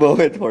dugdug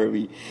moment for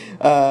me.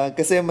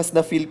 Kasi mas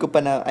na-feel ko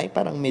pa na,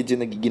 parang medyo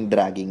nagiging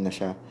dragging na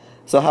siya.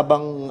 So,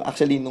 habang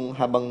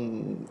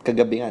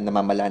kagabi nga,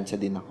 namamalansya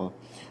din ako.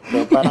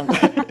 So, parang,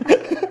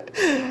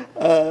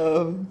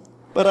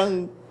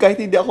 parang kahit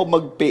hindi ako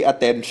mag-pay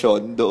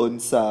attention doon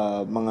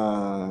sa mga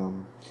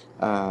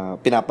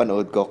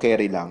pinapanood ko,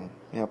 carry lang.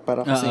 Yeah,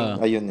 para kasi,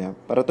 ayun nga.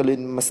 Para tuloy,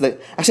 mas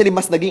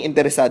naging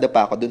interesado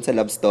pa ako doon sa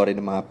love story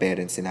ng mga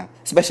parents nila.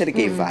 Especially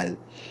kay Val.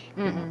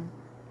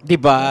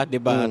 Diba?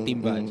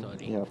 Team Val,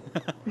 sorry. Yeah.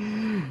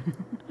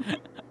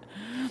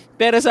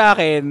 Pero sa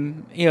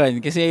akin,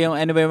 yun, kasi yung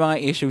ano ba yung mga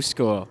issues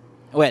ko.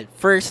 Well,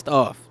 first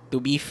off, to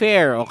be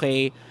fair,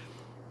 okay,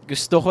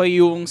 gusto ko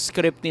yung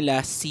script nila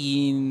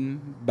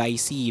scene by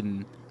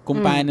scene.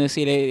 Kung paano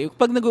sila,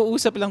 pag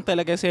nag-uusap lang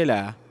talaga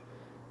sila,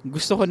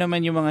 gusto ko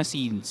naman yung mga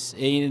scenes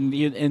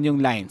and yung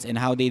lines and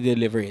how they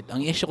deliver it.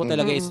 Ang issue ko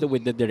talaga is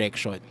with the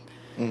direction.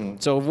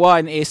 So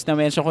one is,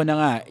 na-mention ko na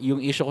nga,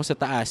 yung issue ko sa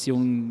taas,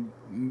 yung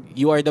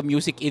You Are the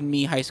Music in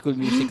Me, High School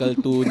Musical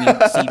 2 ni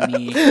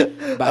Sydney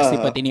Basti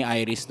pati ni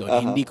Iris doon.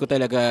 Hindi ko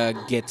talaga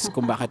gets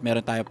kung bakit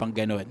meron tayo pang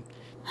ganun.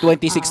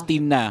 2016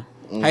 na.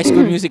 High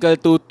School Musical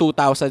 2,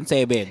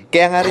 2007.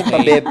 Kaya nga rin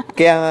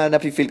kaya nga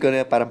nafe-feel ko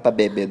na parang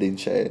pabebe din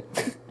siya eh.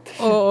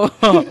 Oo.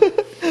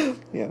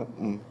 Yeah.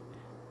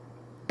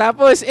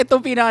 Tapos,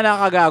 itong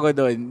pinaka-nakagago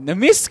doon,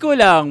 na-miss ko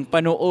lang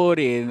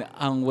panoorin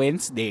ang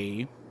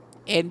Wednesday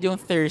and yung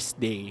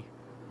Thursday.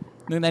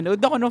 Nung nanood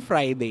ako nung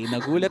Friday,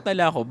 nagulat na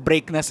lang ako,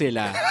 break na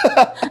sila.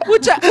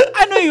 Pucha,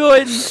 ano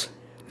yun?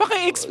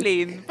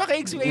 Paki-explain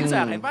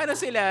sa akin. Paano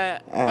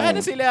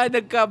sila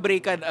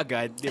nagka-breakan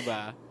agad, di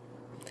ba?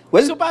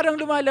 Well, So parang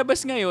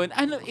lumalabas ngayon,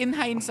 in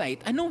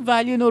hindsight, anong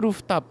value ng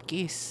rooftop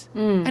kiss?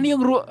 Ano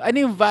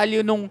yung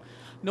value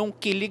nung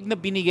kilig na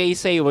binigay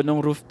sa iyo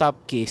nung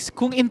rooftop kiss?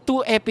 Kung in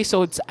 2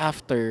 episodes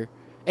after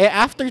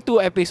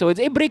 2 episodes,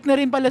 break na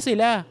rin pala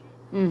sila.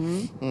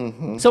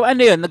 So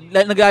ano yun,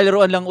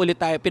 pinaglalarawan lang ulit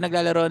tayo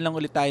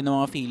ng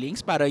mga feelings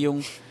para yung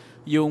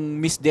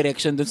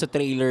misdirection dun sa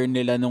trailer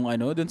nila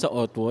dun sa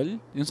Otwol,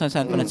 yung San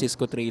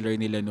Francisco trailer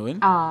nila nun.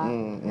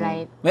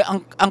 Right. May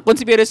ang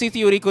conspiracy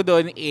theory ko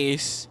doon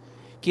is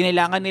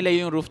kinailangan nila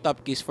yung rooftop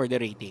kiss for the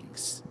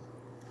ratings.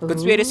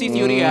 Conspiracy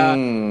theory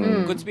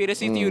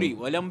Conspiracy theory.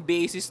 Walang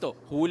basis to.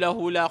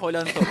 Hula-hula ko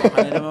lang to.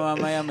 Baka na naman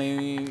mamaya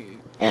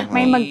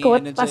May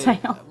mag-quote pa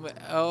sa'yo.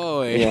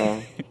 Oo eh.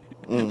 yeah.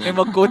 May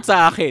mag-quote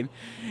sa akin.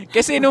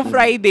 Kasi nung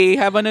Friday,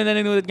 habang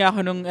nanonood nga ako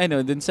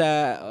dun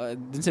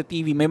sa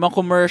TV, may mga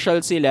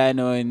commercial sila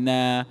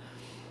na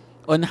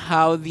on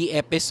how the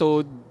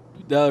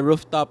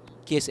rooftop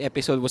kiss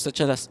episode was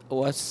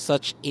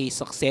such a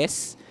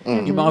success.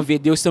 Yung mga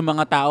videos ng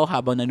mga tao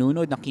habang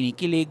nanonood,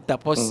 nakinikilig,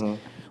 tapos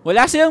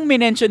wala silang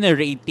minention na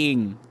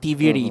rating,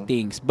 TV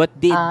ratings, but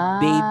they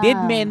did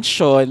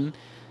mention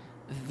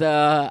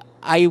the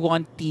I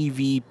Want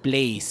TV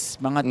plays.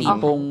 Mga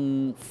tipong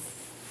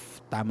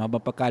tama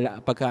ba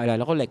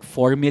pagkaalala ko, like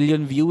 4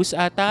 million views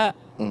ata?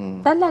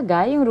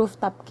 Talaga? Yung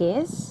rooftop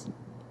kiss?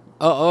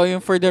 Oo, yung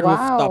for the Wow.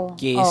 rooftop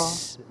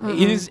kiss.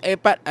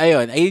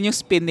 Ayun yung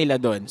spin nila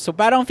doon. So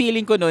parang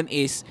feeling ko noon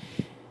is,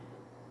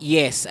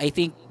 yes, I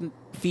think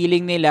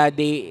feeling nila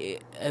the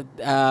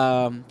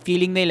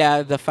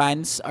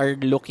fans are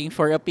looking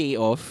for a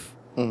payoff.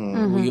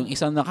 Yung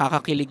isang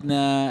nakakakilig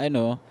na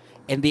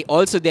and they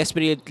also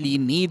desperately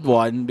need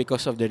one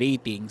because of the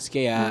ratings.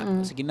 Kaya,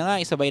 sige na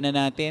nga, isabay na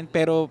natin.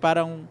 Pero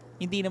parang,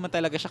 hindi naman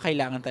talaga siya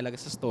kailangan talaga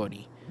sa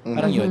story.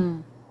 Parang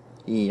yun.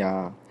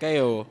 Yeah.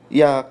 Kayo?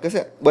 Yeah,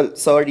 kasi, well,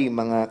 sorry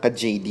mga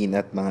ka-JD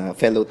at mga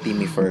fellow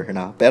Timifer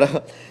na. Pero,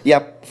 yeah,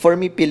 for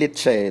me, pilit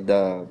siya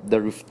the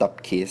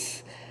rooftop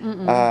kiss.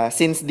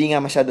 Since di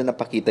nga masyado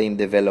napakita yung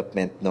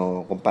development,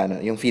 no, kung paano,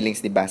 yung feelings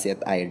ni Bassie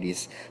at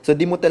Iris. So,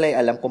 di mo talaga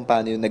alam kung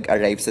paano yung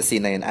nag-arrive sa scene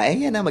na yun.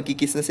 Ayan na,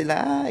 magkikiss na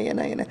sila. Ayan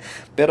na.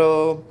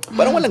 Pero,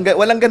 parang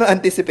walang ganong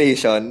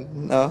anticipation,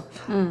 no?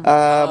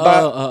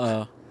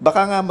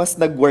 Baka nga mas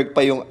nag-work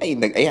pa yung,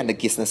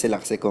 nag-kiss na sila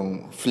kasi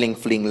kung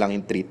fling-fling lang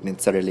yung treatment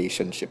sa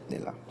relationship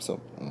nila. So,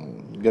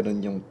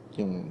 ganun yung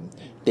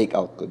take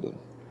out ko dun.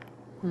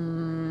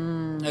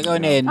 Ikaw,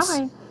 Nens.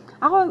 Okay.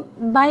 Ako,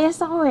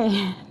 bias ako eh.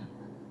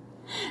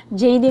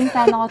 Jaden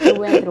fan ako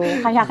through and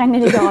through, kaya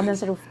kinilig ako dun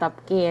sa rooftop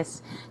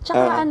kiss.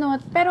 Tsaka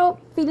pero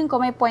feeling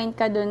ko may point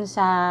ka dun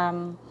sa,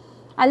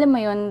 alam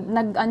mo yun,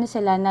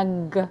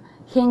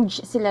 nag-hinge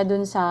sila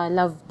dun sa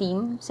love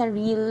team, sa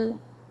real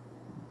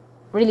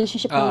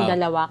relationship ng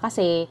dalawa.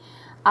 Kasi,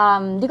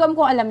 di ko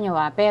kung alam nyo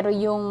pero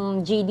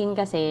yung Jaden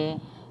kasi,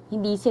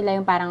 hindi sila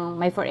yung parang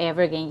my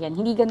forever, ganyan.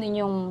 Hindi ganun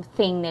yung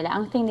thing nila.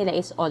 Ang thing nila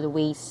is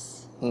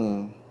always.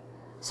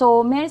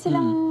 So, meron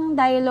silang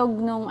dialogue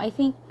nung, I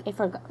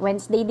forgot,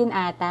 Wednesday din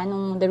ata,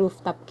 nung The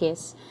Rooftop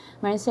Kiss.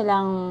 Meron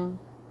silang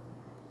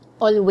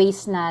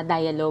always na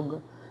dialogue.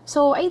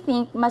 So, I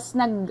think,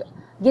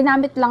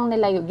 ginamit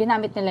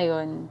nila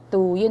yun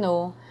to,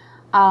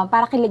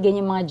 para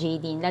kiligin yung mga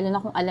JD, lalo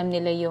na kung alam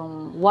nila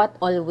yung what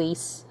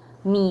always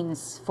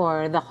means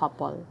for the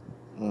couple.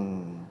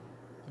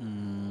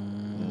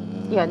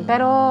 Yun,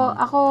 pero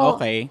ako...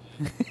 Okay.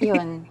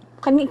 Yun.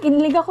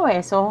 Kinilig ako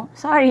so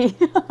sorry.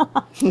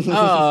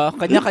 Oo,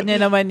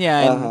 kanya-kanya naman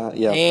yan.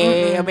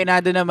 Yeah.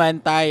 Aminado naman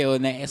tayo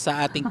na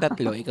sa ating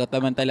tatlo, ikaw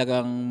naman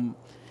talagang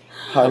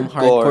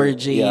Hardcore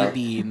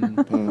JD.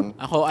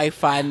 Ako ay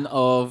fan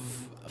of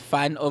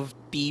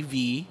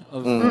TV,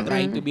 of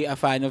trying to be a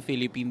fan of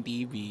Philippine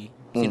TV.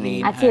 Si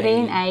Rain At si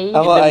Rain ay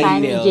Ako fan ay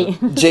ni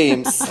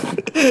James.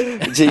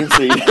 James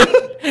Reid.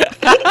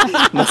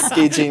 Mas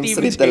kay James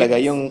Reid talaga.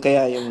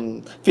 Kaya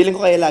feeling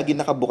ko kaya lagi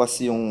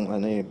nakabukas yung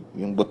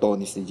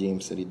botones ni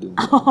James Reid dun.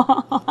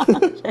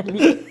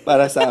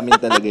 Para sa amin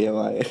talaga yung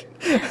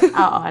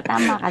Oo,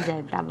 tama ka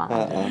dyan.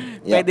 Yeah.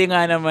 Pwede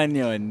nga naman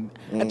yun.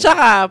 At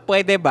saka,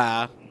 pwede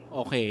ba?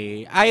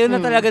 Okay. Ayaw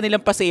na talaga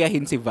nilang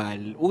pasayahin si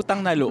Val.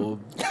 Utang na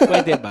loob.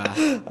 Pwede ba?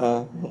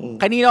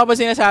 Kanina ko ba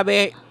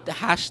sinasabi,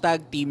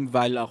 #Team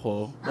Val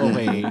ako.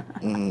 Okay.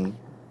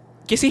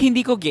 Kasi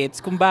hindi ko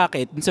gets kung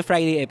bakit dun sa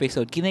Friday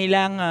episode,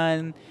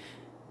 kinailangan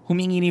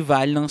humingi ni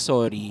Val ng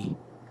sorry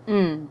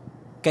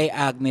kay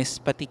Agnes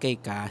pati kay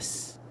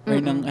Cass. Or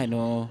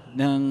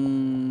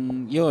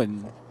yun.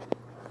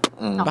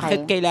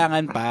 Bakit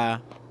kailangan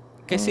pa?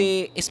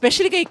 Kasi,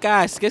 especially kay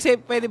Cass, kasi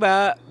pwede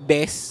ba,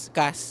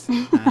 Cass?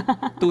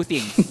 Two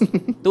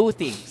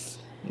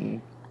things.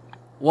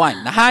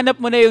 One,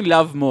 nahanap mo na yung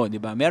love mo, di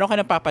ba? Meron ka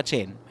ng Papa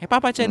Chen. May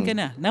Papa Chen ka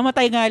na.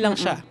 Namatay nga lang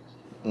siya.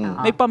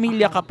 May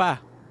pamilya ka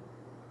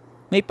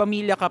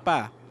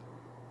pa.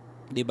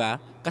 Di ba?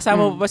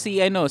 Kasama mo pa si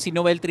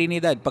Noel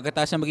Trinidad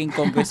pagkatapos niya maging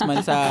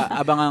congressman sa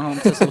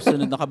abangang sa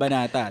susunod na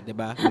kabanata, di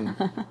ba?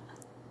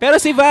 Pero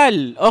si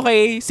Val,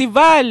 okay, si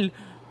Val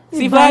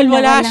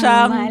wala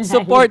siyang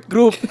support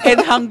group and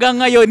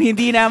hanggang ngayon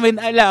hindi namin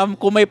alam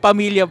kung may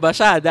pamilya ba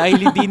siya dahil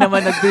hindi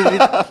naman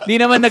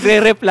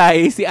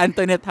nagre-reply si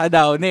Antoinette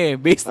Hadaone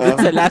based dun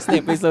sa last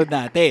episode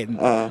natin.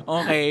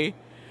 Okay?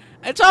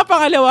 At saka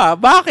pangalawa,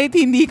 bakit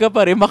hindi ka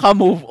pa rin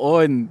makamove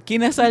on?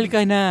 Kinasal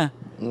ka na.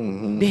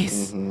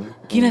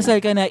 Kinasal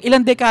ka na.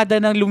 Ilang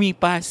dekada nang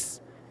lumipas.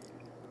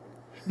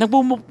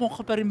 Nagbumove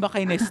ka pa rin ba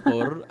kay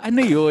Nestor?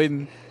 Ano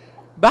yun?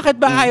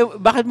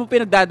 Bakit mo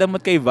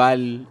pinagdadamot kay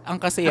Val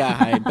ang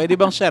kasiyahan? Pwede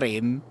bang siya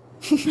rin?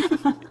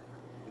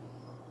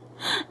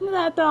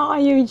 Natatawa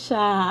yun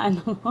siya.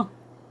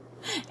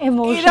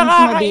 Emotions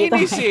mo dito.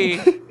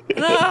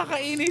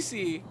 Nakakainis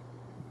eh.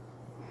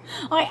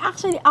 Okay,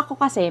 actually, ako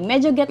kasi,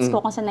 medyo gets ko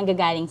kung saan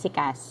nanggagaling si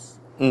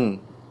Cass.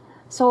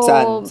 So,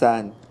 Saan?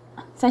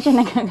 Saan siya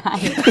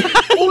nanggagaling?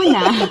 Una,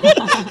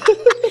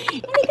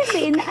 hindi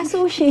kasi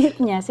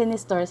na-associate niya si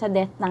Nestor sa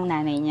death ng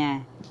nanay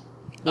niya.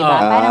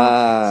 Diba? Parang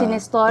si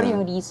Nestor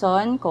yung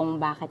reason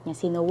kung bakit niya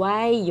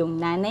sinuway yung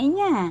nanay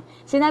niya.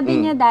 Sinabi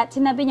niya,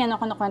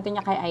 nung kinukwento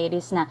niya kay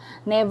Iris na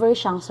never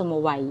siyang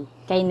sumuway.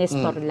 Kay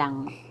Nestor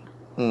lang.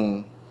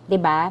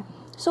 Diba?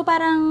 So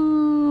parang,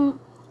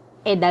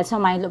 dahil sa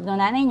may loob ng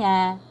nanay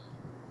niya,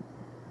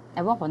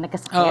 ewan ko,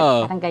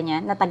 nagkasakit, parang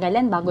ganyan,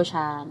 natagalan bago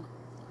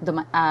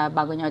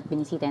niya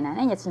binisita yung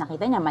nanay niya, at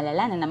nakita niya,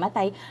 malala na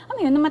namatay.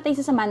 Namatay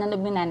sa sama ng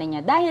loob ng nanay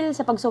niya dahil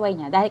sa pagsuway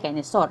niya, dahil kay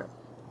Nestor.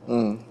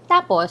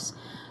 Tapos,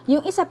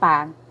 yung isa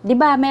pa, di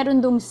ba,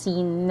 meron dong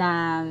scene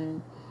na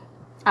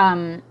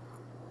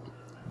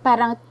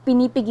parang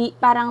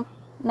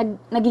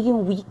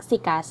nagiging weak si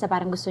Cass sa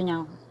parang gusto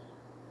niyang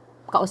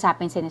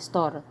kausapin si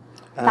Nestor.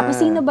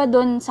 Tapos sino ba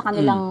doon sa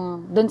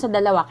kanilang, doon sa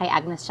dalawa, kay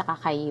Agnes tsaka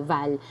kay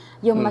Val,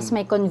 yung mas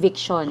may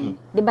conviction?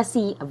 Di ba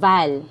si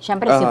Val?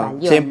 Siyempre si Val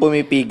yun. Siya yung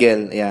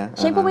pumipigil, yeah.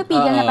 Siya yung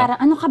pumipigil na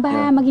parang, ano ka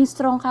ba, maging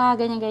strong ka,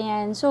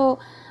 ganyan-ganyan. So,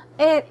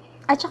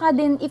 At saka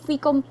din, if we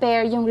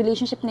compare yung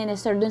relationship ni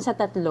Nestor dun sa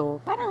tatlo,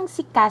 parang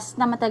si Cass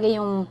na mataga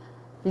yung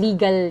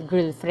legal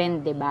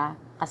girlfriend, di ba?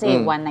 Kasi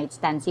one night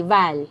stand si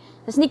Val.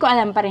 Tapos hindi ko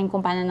alam pa rin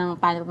kung paano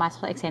pumasok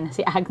sa eksena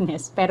si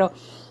Agnes. Pero,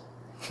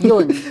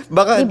 yun.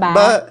 Baka, diba?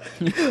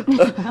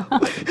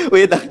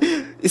 Wait,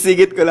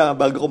 isigit ko lang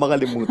bago ko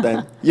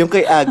makalimutan. Yung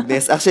kay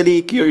Agnes, actually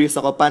curious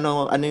ako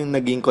ano yung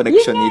naging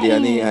connection Yun nga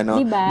ni eh. ano.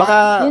 Diba?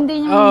 Baka Yun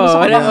din yung gusto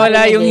ko wala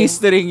marinig yung eh.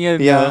 history yun.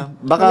 yeah, No?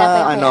 baka Wala pa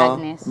yung kay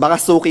Agnes. baka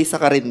suki sa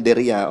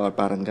karinderya or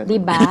parang ganun.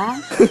 Diba?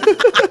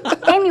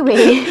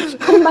 Anyway,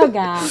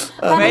 kumbaga,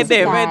 parang si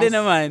Cass, Pwede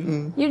naman.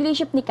 yung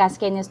relationship ni Cass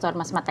kay Nestor,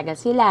 mas matagal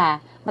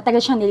sila. Matagal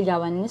siyang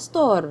niligawan ni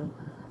Nestor.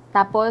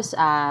 Tapos,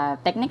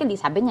 technically,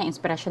 sabi niya,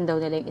 inspiration daw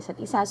nila yung isa't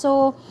isa.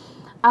 So,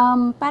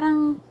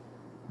 parang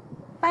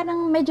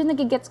medyo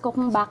nagigets ko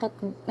kung bakit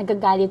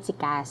nagagalit si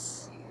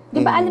Cass. Di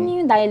ba, alam niyo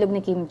yung dialogue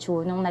ni Kim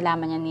Chu nung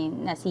nalaman niya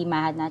na si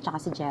Mahal na tsaka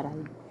si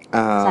Gerald?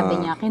 Sabi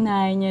niya,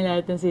 kinain niya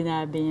lahat ng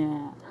sinabi niya.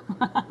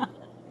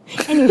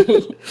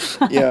 Anyway.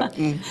 Yeah.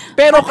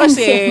 Pero What I'm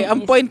kasi, saying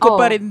ang is, point ko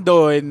pa rin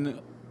doon,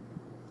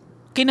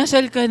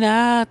 kinasal ka na,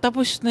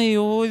 tapos na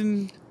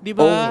yun. Di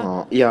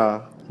ba?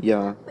 Yeah.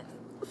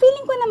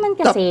 Feeling ko naman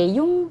kasi,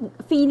 yung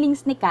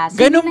feelings ni Cass,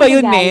 Ganun hindi ba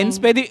yun, nanggagaling-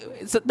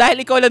 Nens? Dahil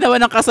ikaw lang naman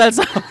ang kasal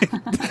sa amin,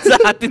 sa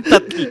atin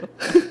tatlo.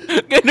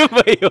 Ganun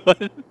ba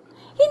yun?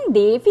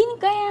 Hindi.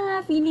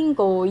 Feeling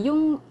ko,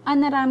 yung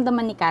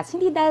naramdaman ni Cass,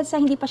 hindi dahil sa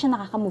hindi pa siya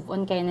nakaka-move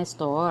on kay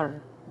Nestor.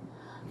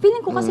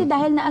 Feeling ko kasi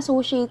dahil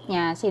na-associate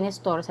niya si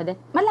Nestor sa death,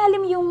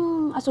 malalim yung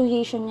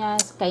association niya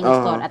kay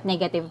Nestor at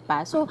negative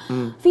pa. So,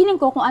 feeling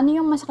ko kung ano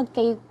yung masakit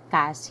kay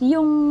Cass,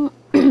 yung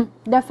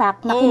the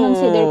fact na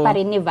kinonsider pa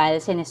rin ni Val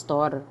si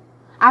Nestor.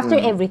 After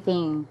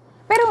everything.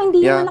 Pero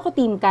hindi naman ako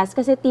team Cass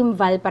kasi team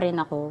Val pa rin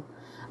ako.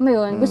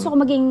 Ngayon, gusto ko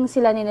maging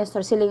sila ni Nestor,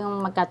 sila yung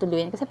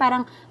magkatuluyan. Kasi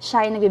parang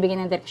siya yung nagbibigay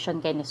ng direction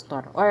kay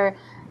Nestor. Or,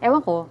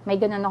 ewan ko, may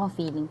ganun akong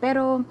feeling.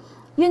 Pero,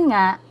 yun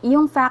nga,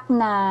 yung fact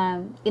na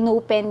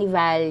inopen ni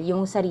Val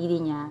yung sarili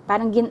niya,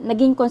 parang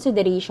naging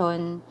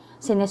consideration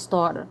si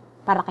Nestor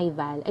para kay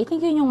Val. I think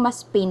yun yung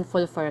mas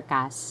painful for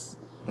Cass.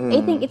 I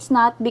think it's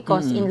not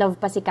because in love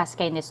pa si Cass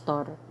kay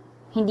Nestor.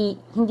 Hindi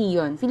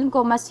yun. Feeling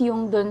ko mas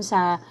yung dun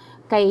sa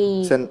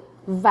kay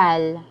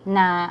Val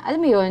na, alam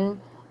mo yun,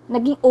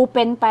 naging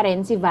open pa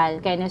rin si Val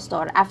kay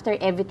Nestor after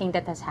everything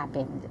that has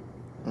happened.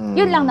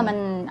 Yun lang naman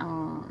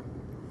ang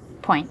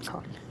point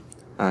ko.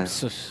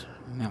 Sus.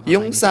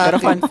 Yung sa Pero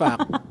akin- fun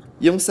fact.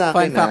 Yung sa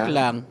akin Fun fact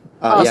lang.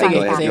 sige,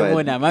 go ahead, Sa'yo go ahead.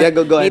 muna. Yeah,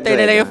 go ahead, Later go na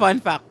lang ahead. yung fun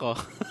fact ko.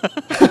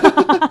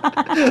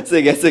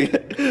 Sige.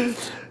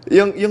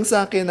 Yung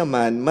sa akin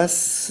naman, mas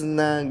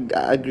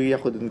nag-agree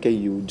ako dun kay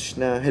Huge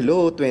na,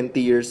 hello, 20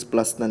 years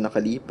plus na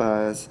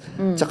nakalipas.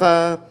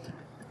 Tsaka,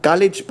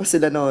 college pa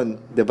sila noon,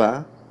 di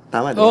ba?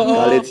 Tama, di ba?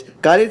 Oo.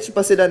 College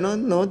pa sila noon,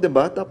 no? Di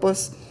ba?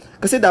 Tapos,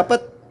 kasi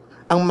dapat,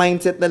 ang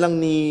mindset na lang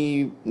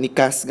ni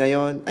Cass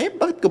ngayon, ay,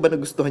 bakit ko ba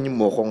nagustuhan yung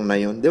mokong na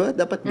yun? Di ba?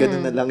 Dapat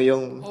ganun na lang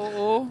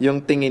yung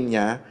tingin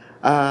niya.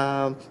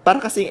 Para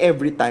kasi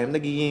every time,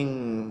 nagiging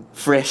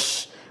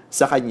fresh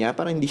sa kanya,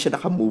 parang hindi siya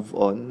naka-move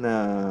on na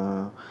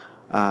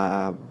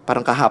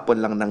parang kahapon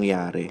lang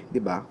nangyari, di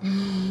ba?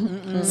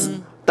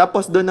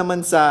 Tapos doon naman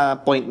sa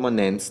point mo,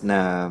 Nens,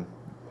 na,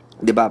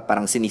 di ba,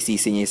 parang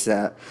sinisisi niya sa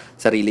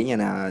sarili niya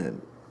na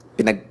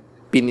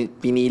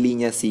pinili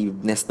niya si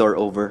Nestor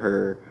over her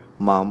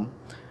mom.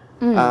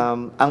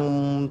 Ang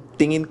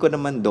tingin ko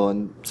naman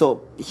doon,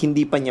 so,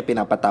 hindi pa niya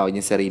pinapatawad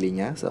yung sarili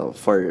niya. So,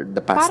 for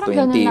the past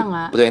Parang ganun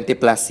na nga. 20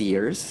 plus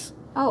years.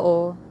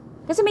 Oo.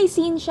 Kasi may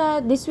scene siya,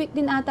 this week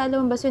din ata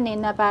lumabas yun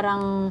na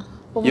parang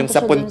pumunta Yung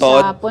sa siya dun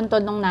puntod? sa puntod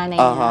ng nanay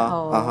niya. Aha,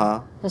 Oo. aha.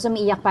 Tapos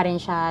umiiyak pa rin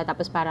siya,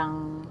 tapos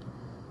parang,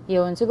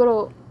 yun,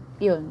 siguro,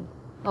 yun.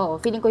 Oo,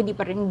 feeling ko hindi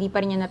pa rin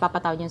niya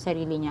napapatawad yung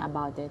sarili niya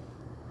about it.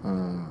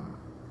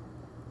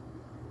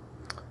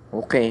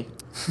 Okay.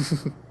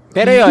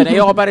 Pero yun,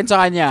 ayoko pa rin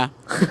sa kanya.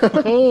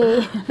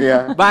 Okay.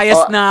 Yeah.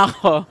 Biased na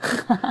ako.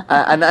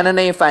 Ano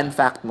na yung fun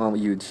fact mo,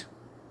 Huge?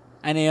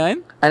 Ano yun?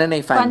 Ano na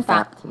yung fun Fun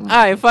fact. fact?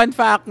 Ay, fun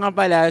fact nga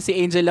pala, si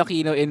Angel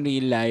Aquino in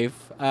real life,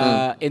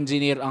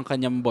 engineer ang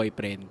kanyang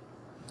boyfriend.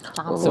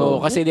 Tsaka So,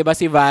 kasi di ba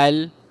si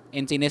Val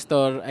and si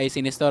Nestor ay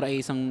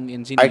isang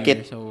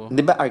engineer. So,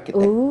 Di ba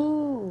architect?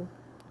 Ooh.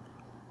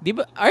 di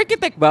ba,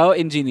 architect ba o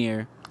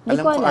engineer? Hindi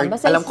ko alam.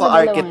 Basta alam isa ko sa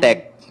dalawa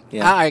architect.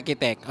 Yeah.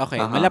 Architect.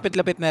 Okay, Aha.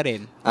 malapit-lapit na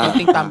rin.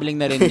 Tumbling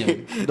na rin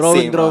yun.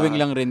 Drawing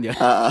lang rin yun.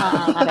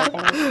 Correct.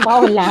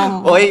 Wow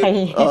lang. Oy, Okay.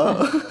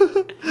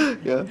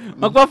 Yeah.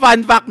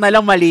 Magpa-fun fact na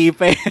lang, mali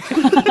pa eh.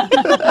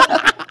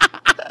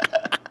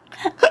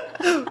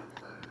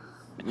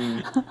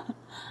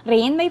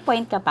 Rain, may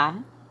point ka pa?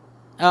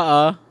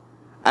 Oo.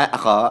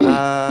 Ako?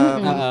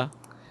 Oo.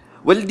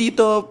 Well,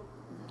 dito,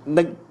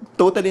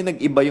 totally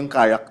nag-iba yung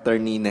character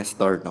ni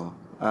Nestor, no?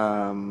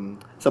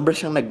 Sobrang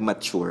siyang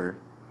nag-mature.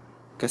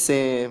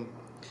 Kasi,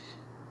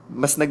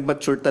 mas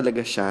nag-mature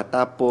talaga siya.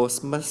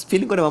 Tapos,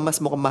 feeling ko naman, mas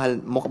mukhang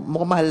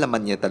mahal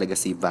naman niya talaga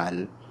si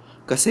Val.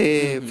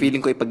 Kasi, feeling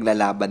ko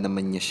ipaglalaban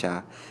naman niya siya.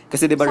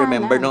 Kasi, di ba, Sana.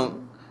 remember,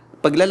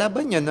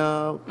 paglalaban niya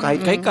na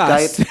kahit Kay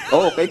Cass.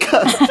 kay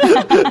Cass.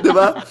 'Di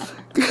ba?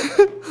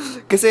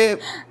 Kasi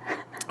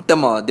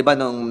tamo, 'di ba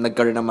nung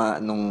nagkaroon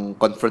nung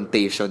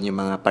confrontation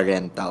yung mga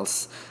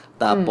parentals.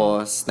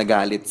 Tapos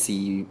nagalit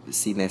si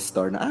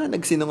Nestor na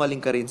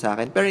nagsinungaling ka rin sa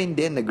akin. Pero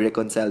hindi,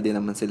 nag-reconcile din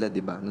naman sila,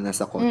 'di ba? Nung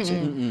nasa kotse.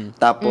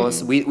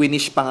 Tapos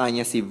winish pa nga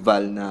niya si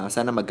Val na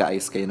sana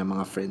mag-aayos kayo ng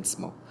mga friends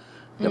mo.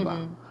 'Di ba?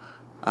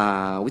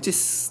 Which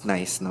is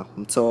nice, no?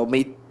 So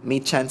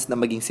may chance na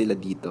maging sila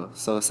dito.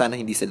 So sana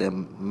hindi sila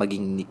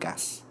maging ni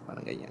Cass,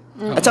 parang ganyan.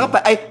 At saka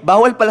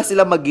bawal pala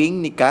sila maging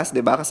ni Cass,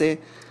 'di ba?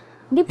 Kasi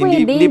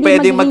hindi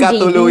pwedeng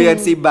magkatuluyan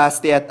si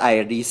Basti at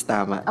Iris,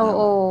 tama.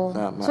 Oo.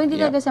 Tama. So, hindi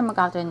talaga siya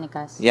magkakaroon ni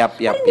Cass.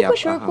 Yep. Pero hindi ko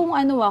sure kung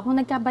kung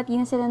nagkabati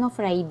na sila no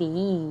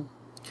Friday.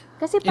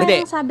 Kasi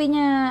parang sabi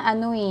niya,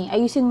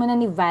 ayusin mo na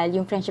ni Val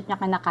yung friendship niya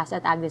kana Cass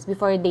at Agnes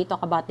before they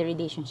talk about the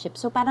relationship.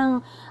 So,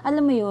 parang,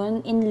 alam mo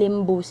yun, in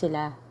limbo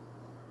sila.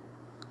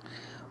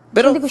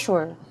 Pero, hindi ko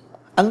sure.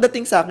 Ang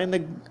dating sa akin,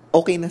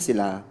 okay na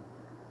sila.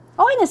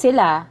 Okay na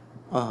sila.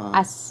 Uh-huh.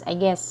 I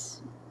guess,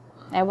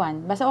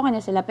 ewan. Basta okay na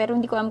sila, pero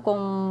hindi ko alam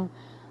kung,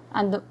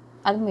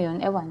 alam mo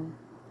yun, ewan.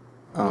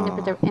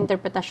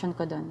 Interpretation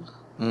ko doon.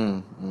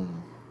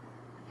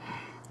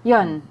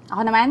 Yun.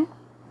 Ako naman?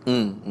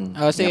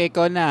 Sige,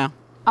 ikaw na.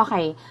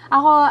 Okay.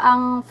 Ako,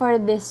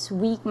 for this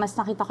week, mas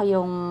nakita ko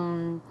yung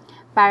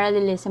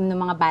parallelism ng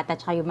mga bata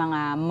tsaka yung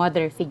mga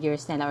mother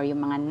figures nila or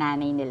yung mga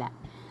nanay nila.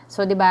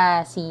 So, di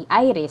ba, si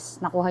Iris,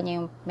 nakuha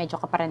niya yung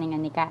medyo kaparaningan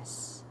ni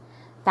Cass.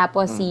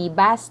 Tapos, si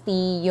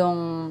Basti,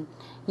 yung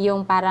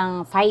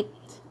parang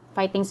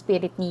fighting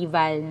spirit ni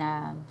Val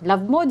na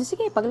love mo,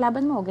 sige,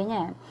 paglaban mo,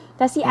 ganyan.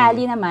 Tapos si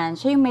Ali naman,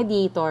 siya yung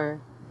mediator,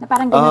 na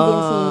parang ganyan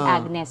din si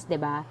Agnes, di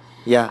ba?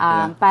 Yeah.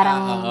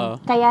 Parang,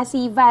 kaya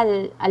si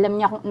Val, alam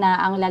niya na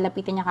ang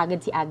lalapitan niya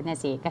kagad si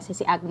Agnes kasi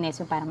si Agnes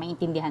yung parang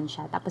maintindihan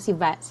siya. Tapos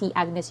si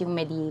Agnes yung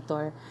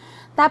mediator.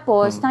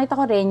 Tapos, nakita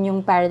ko rin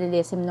yung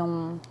parallelism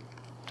nung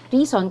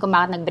reason kung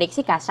bakit nag-break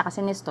si Cass, tsaka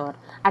si Nestor,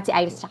 at si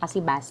Iris, tsaka si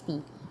Basti.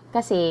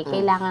 Kasi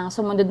kailangan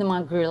sumunod ng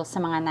mga girls sa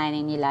mga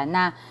nanay nila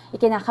na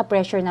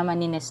ikinaka-pressure naman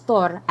ni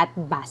Nestor at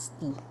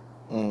Basti.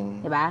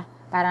 Diba?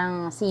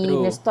 Parang si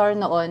Nestor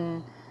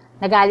noon,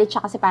 nagalit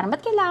siya kasi parang,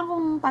 ba't kailangan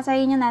kong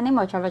pasayin yung nanay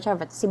mo? Charva.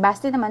 Si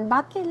Basti naman,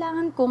 bakit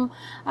kailangan kong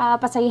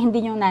pasayin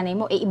din yung nanay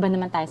mo? Iba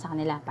naman tayo sa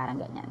kanila. Parang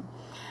ganyan.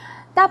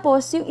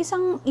 Tapos, yung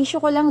isang issue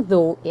ko lang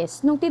though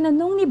is, nung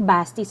tinanong ni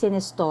Basti si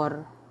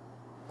Nestor,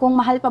 kung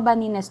mahal pa ba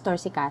ni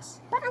Nestor si Cass,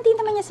 parang di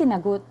naman niya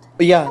sinagot.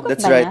 Yeah, sinagot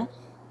that's right.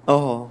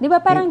 Oo. Di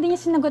ba parang hindi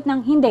niya sinagot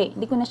ng,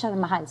 hindi ko na siya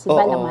mahal. Si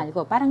Val ang mahal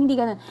ko. Parang hindi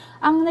ganun.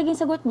 Ang naging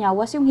sagot niya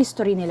was yung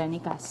history nila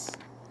ni Cass.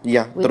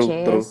 Yeah, which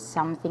true. is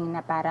something na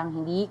parang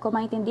hindi ko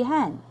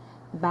maintindihan.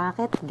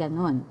 Bakit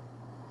ganun?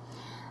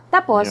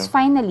 Tapos,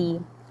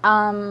 finally,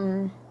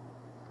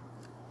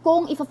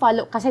 kung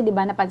i-follow, kasi di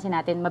ba napansin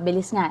natin,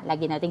 mabilis nga,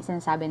 lagi nating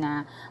sinasabi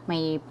na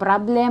may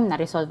problem na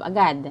resolve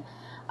agad.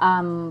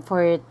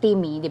 For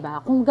Timmy, di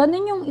ba? Kung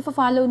ganun yung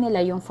i-follow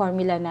nila, yung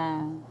formula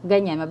na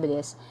ganyan,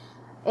 mabilis,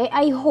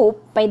 I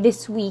hope by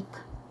this week,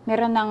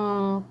 meron ng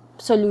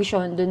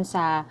solution dun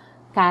sa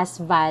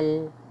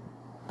Cass-Val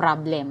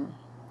problem.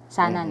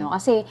 Sana, no?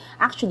 Kasi,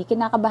 actually,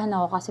 kinakabahan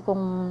ako kasi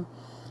kung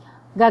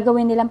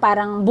gagawin nilang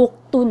parang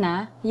book 2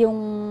 na yung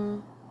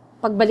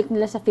pagbalik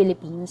nila sa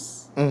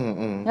Philippines.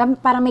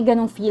 Parang may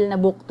ganong feel na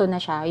book 2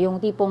 na siya. Yung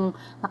tipong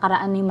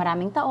nakaraan na yung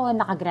maraming taon,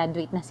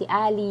 nakagraduate na si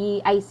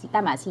Ali, si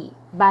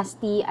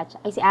Basti,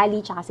 si Ali,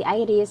 tsaka si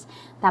Iris.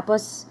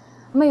 Tapos,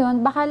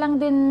 mayon, baka lang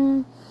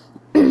din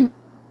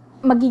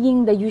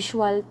magiging the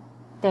usual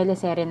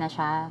teleserye na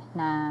siya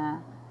na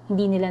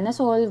hindi nila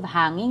na-solve,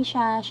 hanging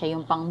siya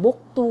yung pang book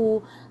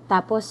 2,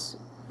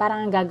 tapos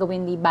parang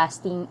gagawin ni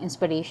Basting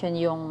inspiration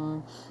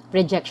yung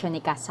rejection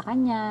ni Cass sa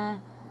kanya.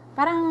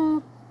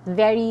 Parang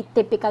very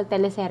typical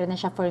teleserye na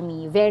siya for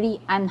me. Very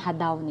Anha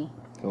Downey.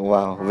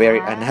 Wow,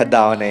 very Anha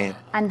Downey.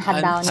 Anha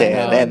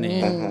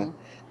Downey.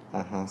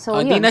 So,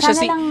 yun,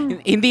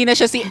 hindi na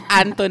siya si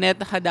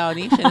Antoinette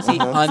Hadawney, siya na si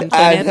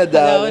Antoinette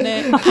Hadawney.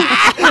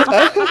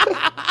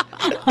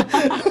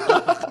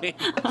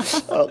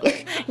 Okay.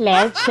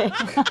 Leche.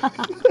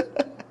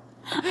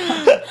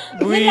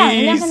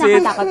 Ilan ka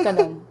nakatakot ka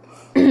doon?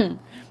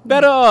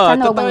 Pero,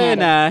 totoo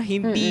yun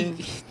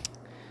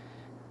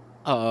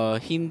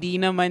hindi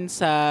naman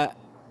sa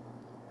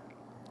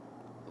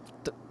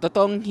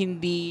totoong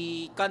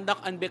hindi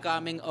conduct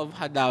unbecoming of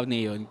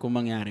Hadawney yun kung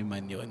mangyari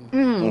man yun.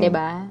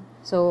 Diba?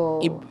 So,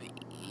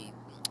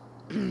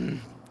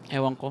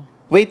 ewan ko.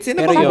 Wait,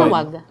 sino bang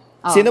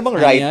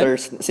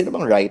writers? Ayan? Sino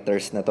bang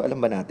writers na to?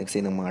 Alam ba natin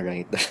sinong mga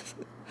writers?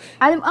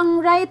 Ang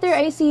writer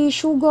ay si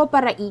Shugo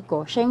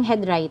Paraico. Siya yung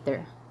head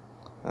writer.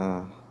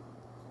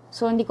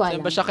 So, hindi ko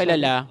alam. Saan ba siya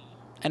kilala?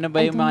 Ano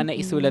ba yung mga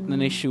naisulat na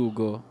ni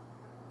Shugo?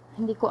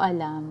 Hindi ko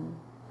alam.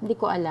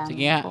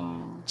 Sige nga,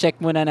 check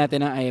muna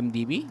natin ang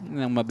IMDb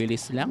nang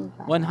mabilis lang.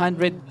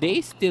 100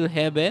 Days Till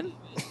Heaven.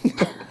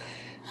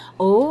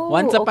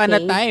 Once Upon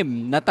a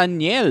Time,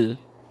 Nathaniel.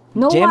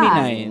 Noah.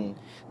 Gemini.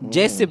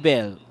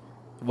 Jezebel.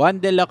 Juan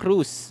de la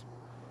Cruz.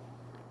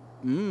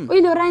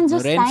 Uy,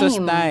 Lorenzo's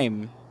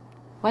Time.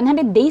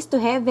 100 Days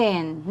to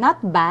Heaven. Not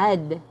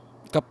bad.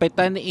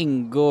 Kapitan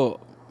Ingo.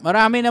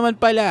 Marami naman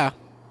pala.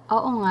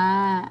 Oo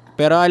nga.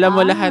 Pero alam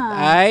mo lahat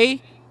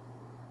ay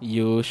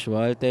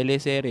usual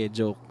teleserye.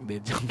 Joke. De,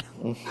 joke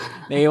lang.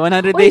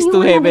 100 Days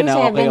to yung Heaven 100 na.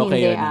 Days to Okay, Heaven,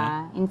 okay hindi, yun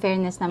na. In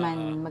fairness naman,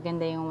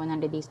 maganda yung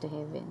 100 Days to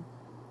Heaven.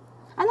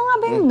 Ano nga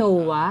ba yung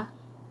Noah?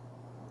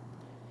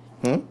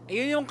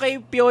 Yun yung kay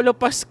Piolo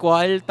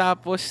Pascual,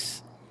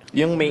 tapos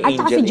Yung may At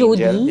saka Angel, si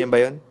Jody? Angel. Yan ba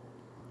yun?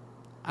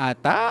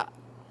 ata.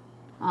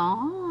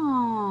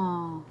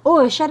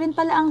 Oh, siya rin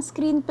pala ang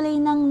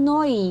screenplay ng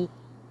Noy.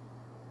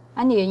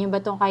 Ano yun? Yung ba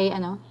tong kay,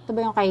 Ito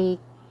ba yung kay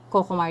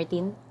Coco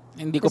Martin?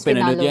 Hindi ko Tapos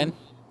pinanood pinalo. yan.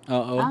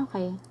 Oo.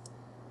 Okay.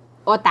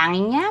 O,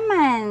 Tanging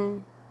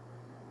Yaman.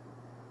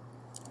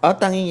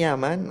 Tanging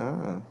Yaman.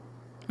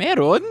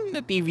 Meron na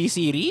TV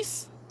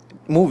series.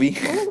 Movie.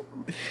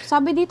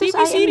 Sabi dito TV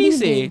sa IMDb. series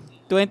eh.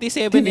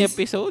 27 TVs?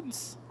 episodes.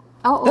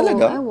 Oo,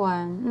 Talaga?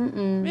 ewan.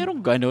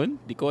 Merong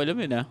ganun? Di ko alam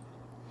yun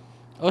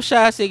O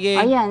siya, sige.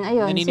 Ayun.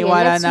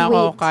 Naniniwala Sige, na let's ako.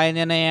 wait. Kaya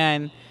niya na yan.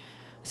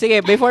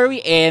 Sige, before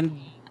we end,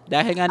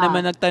 dahil nga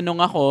naman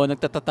nagtatatanong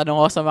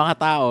ako sa mga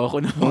tao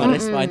kung ano mga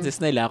responses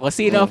nila. Kung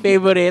sino ang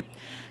favorite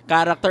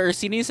character or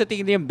sino yung sa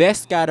tingin niyo yung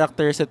best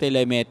character sa Till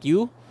I Met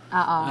You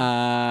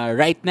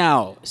right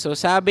now. So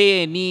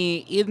sabi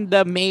ni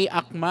Inda May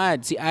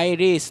Ahmad, si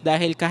Iris,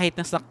 dahil kahit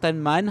nasaktan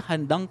man,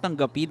 handang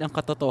tanggapin ang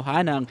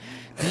katotohanang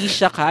di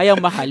siya kayang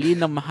mahalin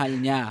ng mahal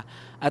niya.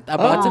 At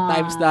about sa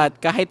times that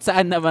kahit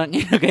saan naman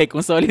ilagay,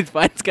 kung solid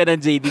fans ka ng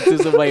JD,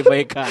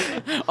 susubaybay ka.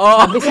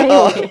 Sabi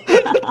sa'yo eh.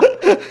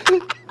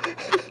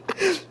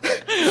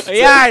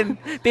 Ayan!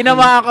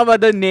 Tinamaan ka ba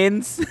doon,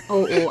 Nins?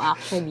 Oo,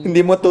 actually. Hindi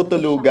mo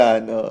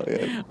tutulugan.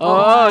 Yun.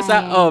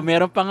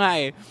 Meron pa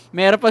nga eh.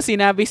 Meron pa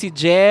sinabi si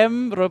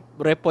Jem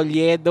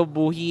Repolledo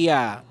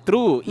Buhia.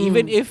 True,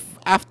 even if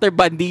after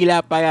Bandila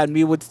pa yan,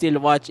 we would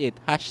still watch it.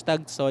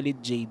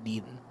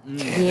 #SolidJD.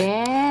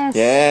 Yes.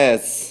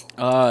 Yes.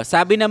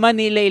 Sabi naman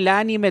ni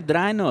Leilani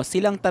Medrano,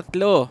 silang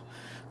tatlo.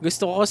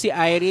 Gusto ko si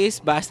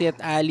Iris, Basti at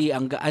Ali,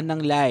 ang gaan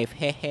ng life.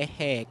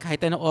 Hehehe.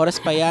 Kahit anong oras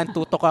pa yan,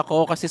 tutok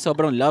ako kasi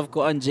sobrang love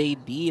ko ang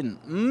Jaydeen.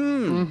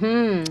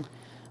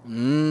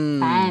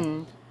 Fan.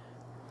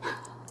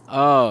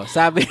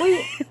 Sabi.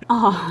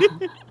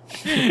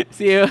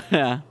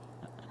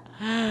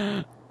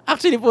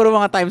 Actually, puro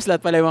mga time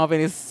slot pala yung mga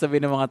pinasasabi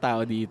ng mga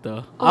tao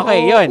dito.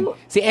 Okay, yun.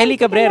 Si Ellie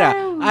Cabrera.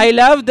 I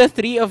love the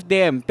three of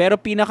them, pero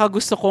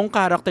pinakagusto kong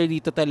character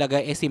dito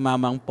talaga si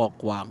Mamang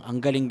Pokwang. Ang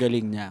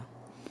galing-galing niya.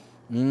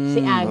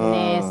 Si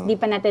Agnes. Di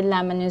pa natin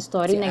laman yung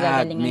story. Si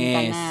Nagagalingan ka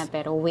Agnes. na.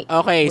 Pero wait.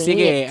 Okay,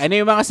 sige. Ano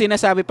yung mga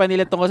sinasabi pa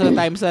nila tungkol sa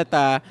time slot?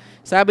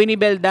 Sabi ni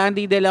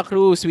Beldandi de la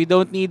Cruz, we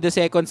don't need the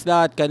second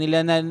slot.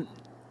 Kanila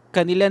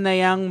na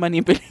yung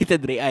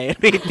manipulated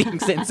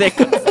ratings and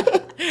second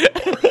slot.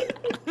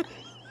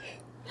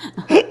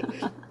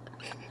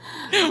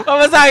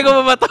 Pamasahin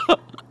ko ba to?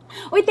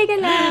 Uy,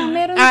 teka lang.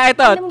 Meron,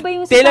 Ito. alam mo ba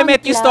yung Till I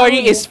Met You SoundCloud?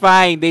 story is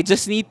fine. They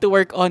just need to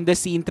work on the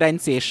scene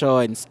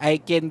transitions.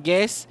 I can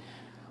guess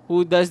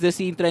who does the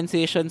scene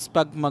transitions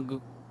pag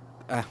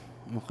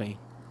okay.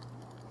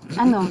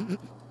 Ano?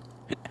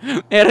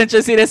 Meron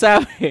siya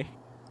sinasabi.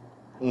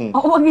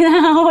 Wag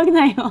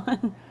na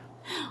yun.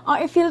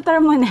 I-filter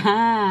mo na.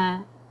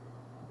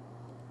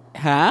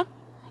 Ha?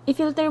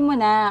 I-filter mo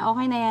na.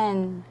 Okay na yan.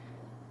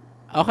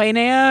 Okay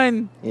na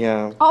yan.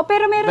 Yeah.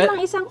 Pero meron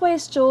ng isang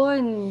question.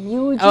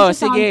 Yung sa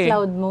sige.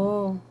 SoundCloud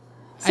mo.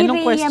 Si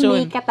Anong Rhea question?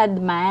 May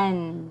Katadman.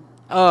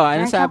 Ano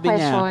Meron siyang sabi niya?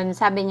 question.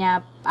 Sabi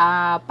niya,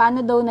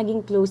 paano daw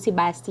naging close si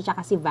Basti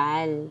tsaka si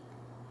Val?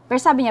 Pero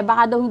sabi niya,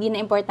 baka daw hindi na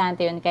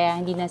importante yun, kaya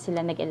hindi na sila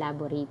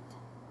nag-elaborate.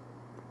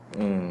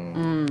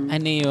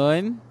 Ano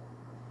yun?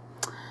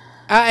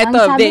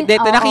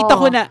 Nakita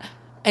ko na.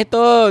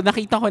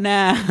 Nakita ko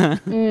na.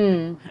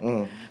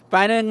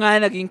 Paano nga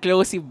naging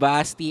close si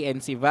Basti and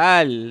si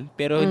Val?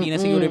 Pero hindi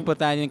na siguro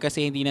importante yun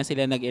kasi hindi na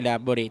sila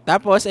nag-elaborate.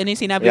 Tapos, ano yung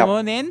sinabi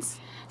mo,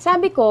 Nens?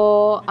 Sabi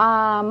ko,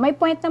 may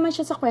point naman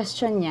siya sa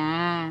question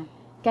niya.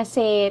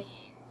 Kasi,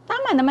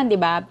 tama naman,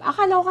 di ba?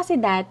 Akala ko kasi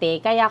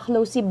dati, kaya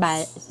close si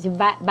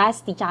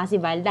Basti tsaka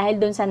si Val dahil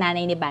doon sa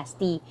nanay ni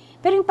Basti.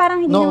 Pero yung parang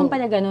hindi naman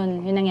pala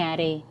ganun yung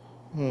nangyari.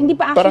 Hindi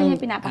pa actually niya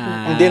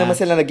pinapakita. Hindi naman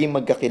sila naging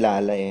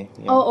magkakilala eh.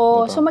 Yeah,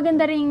 Oo. diba? So,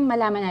 maganda rin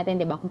malaman natin,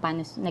 di ba, kung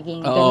paano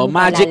naging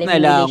magic kalalim na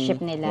yung lang.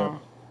 relationship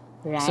nila.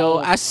 Right. So,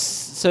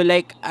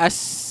 as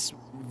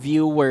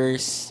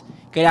viewers,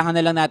 kailangan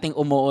na lang nating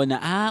umuo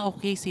na,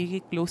 okay, sige,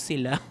 close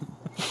sila.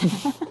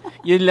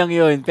 Yun lang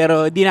yun.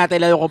 Pero di natin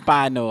alam kung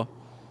paano.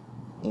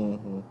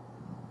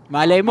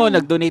 Malay mo,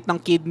 nag-donate ng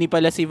kidney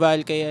pala si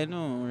Val kay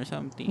or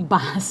something.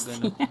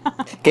 Basti.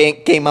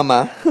 Kay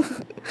mama.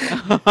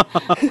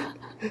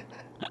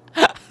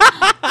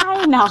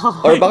 Ay, nako.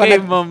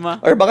 Mama.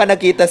 Or baka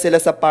nakita sila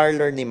sa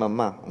parlor ni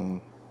mama.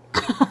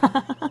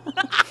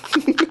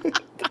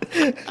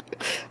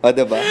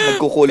 Diba?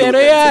 Nagkukulutan Pero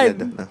yan. sila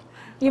doon.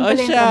 Yung pala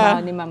yung siya.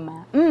 trabaho ni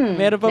Mama.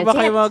 Meron pa ba that's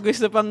kayo it. mga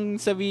gusto pang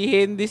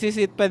sabihin? This is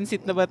it,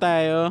 pansit na ba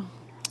tayo?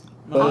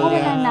 Ako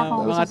wala na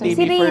akong mga gusto. Si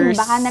Rin, TV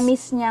baka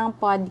na-miss niya ang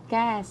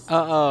podcast.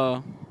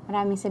 Oo.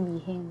 Maraming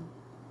sabihin.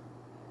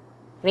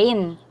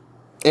 Rain.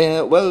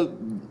 Well,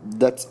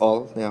 that's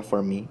all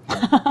for me.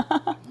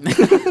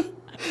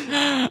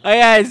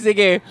 Ayan,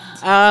 sige.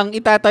 Ang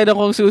itatanong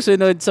kong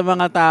susunod sa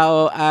mga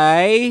tao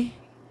ay,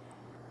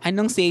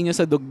 anong say nyo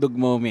sa dugdug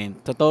moment?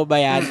 Totoo ba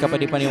yan?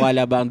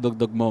 Kapani-paniwala ba ang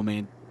dugdug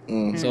moment?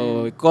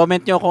 So,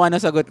 comment nyo kung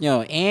ano sagot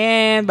nyo.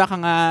 And baka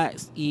nga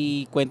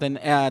ikwento,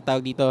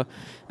 tawag dito,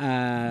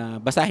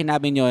 basahin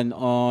namin yon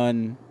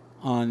on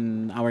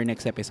our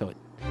next episode.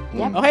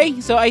 Yep. Okay,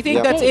 so I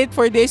think Yep. that's it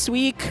for this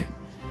week.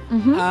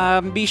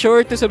 Be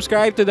sure to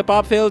subscribe to the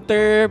Pop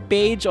Filter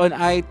page on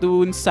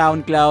iTunes,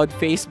 SoundCloud,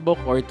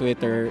 Facebook, or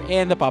Twitter,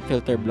 and the Pop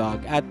Filter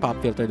blog at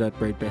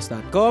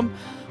popfilter.wordpress.com.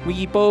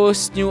 We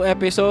post new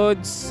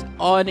episodes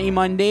on a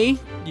Monday,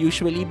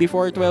 usually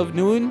before 12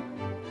 noon.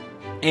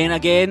 And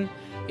again,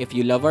 if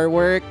you love our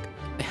work,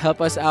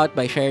 help us out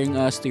by sharing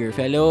us to your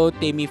fellow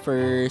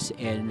Timmy-fers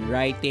and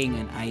writing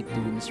an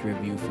iTunes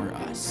review for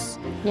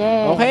us.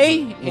 Yes.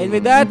 Okay? And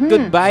with that,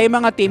 goodbye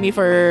mga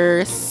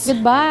Timmy-fers!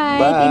 Goodbye,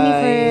 Bye. Timmy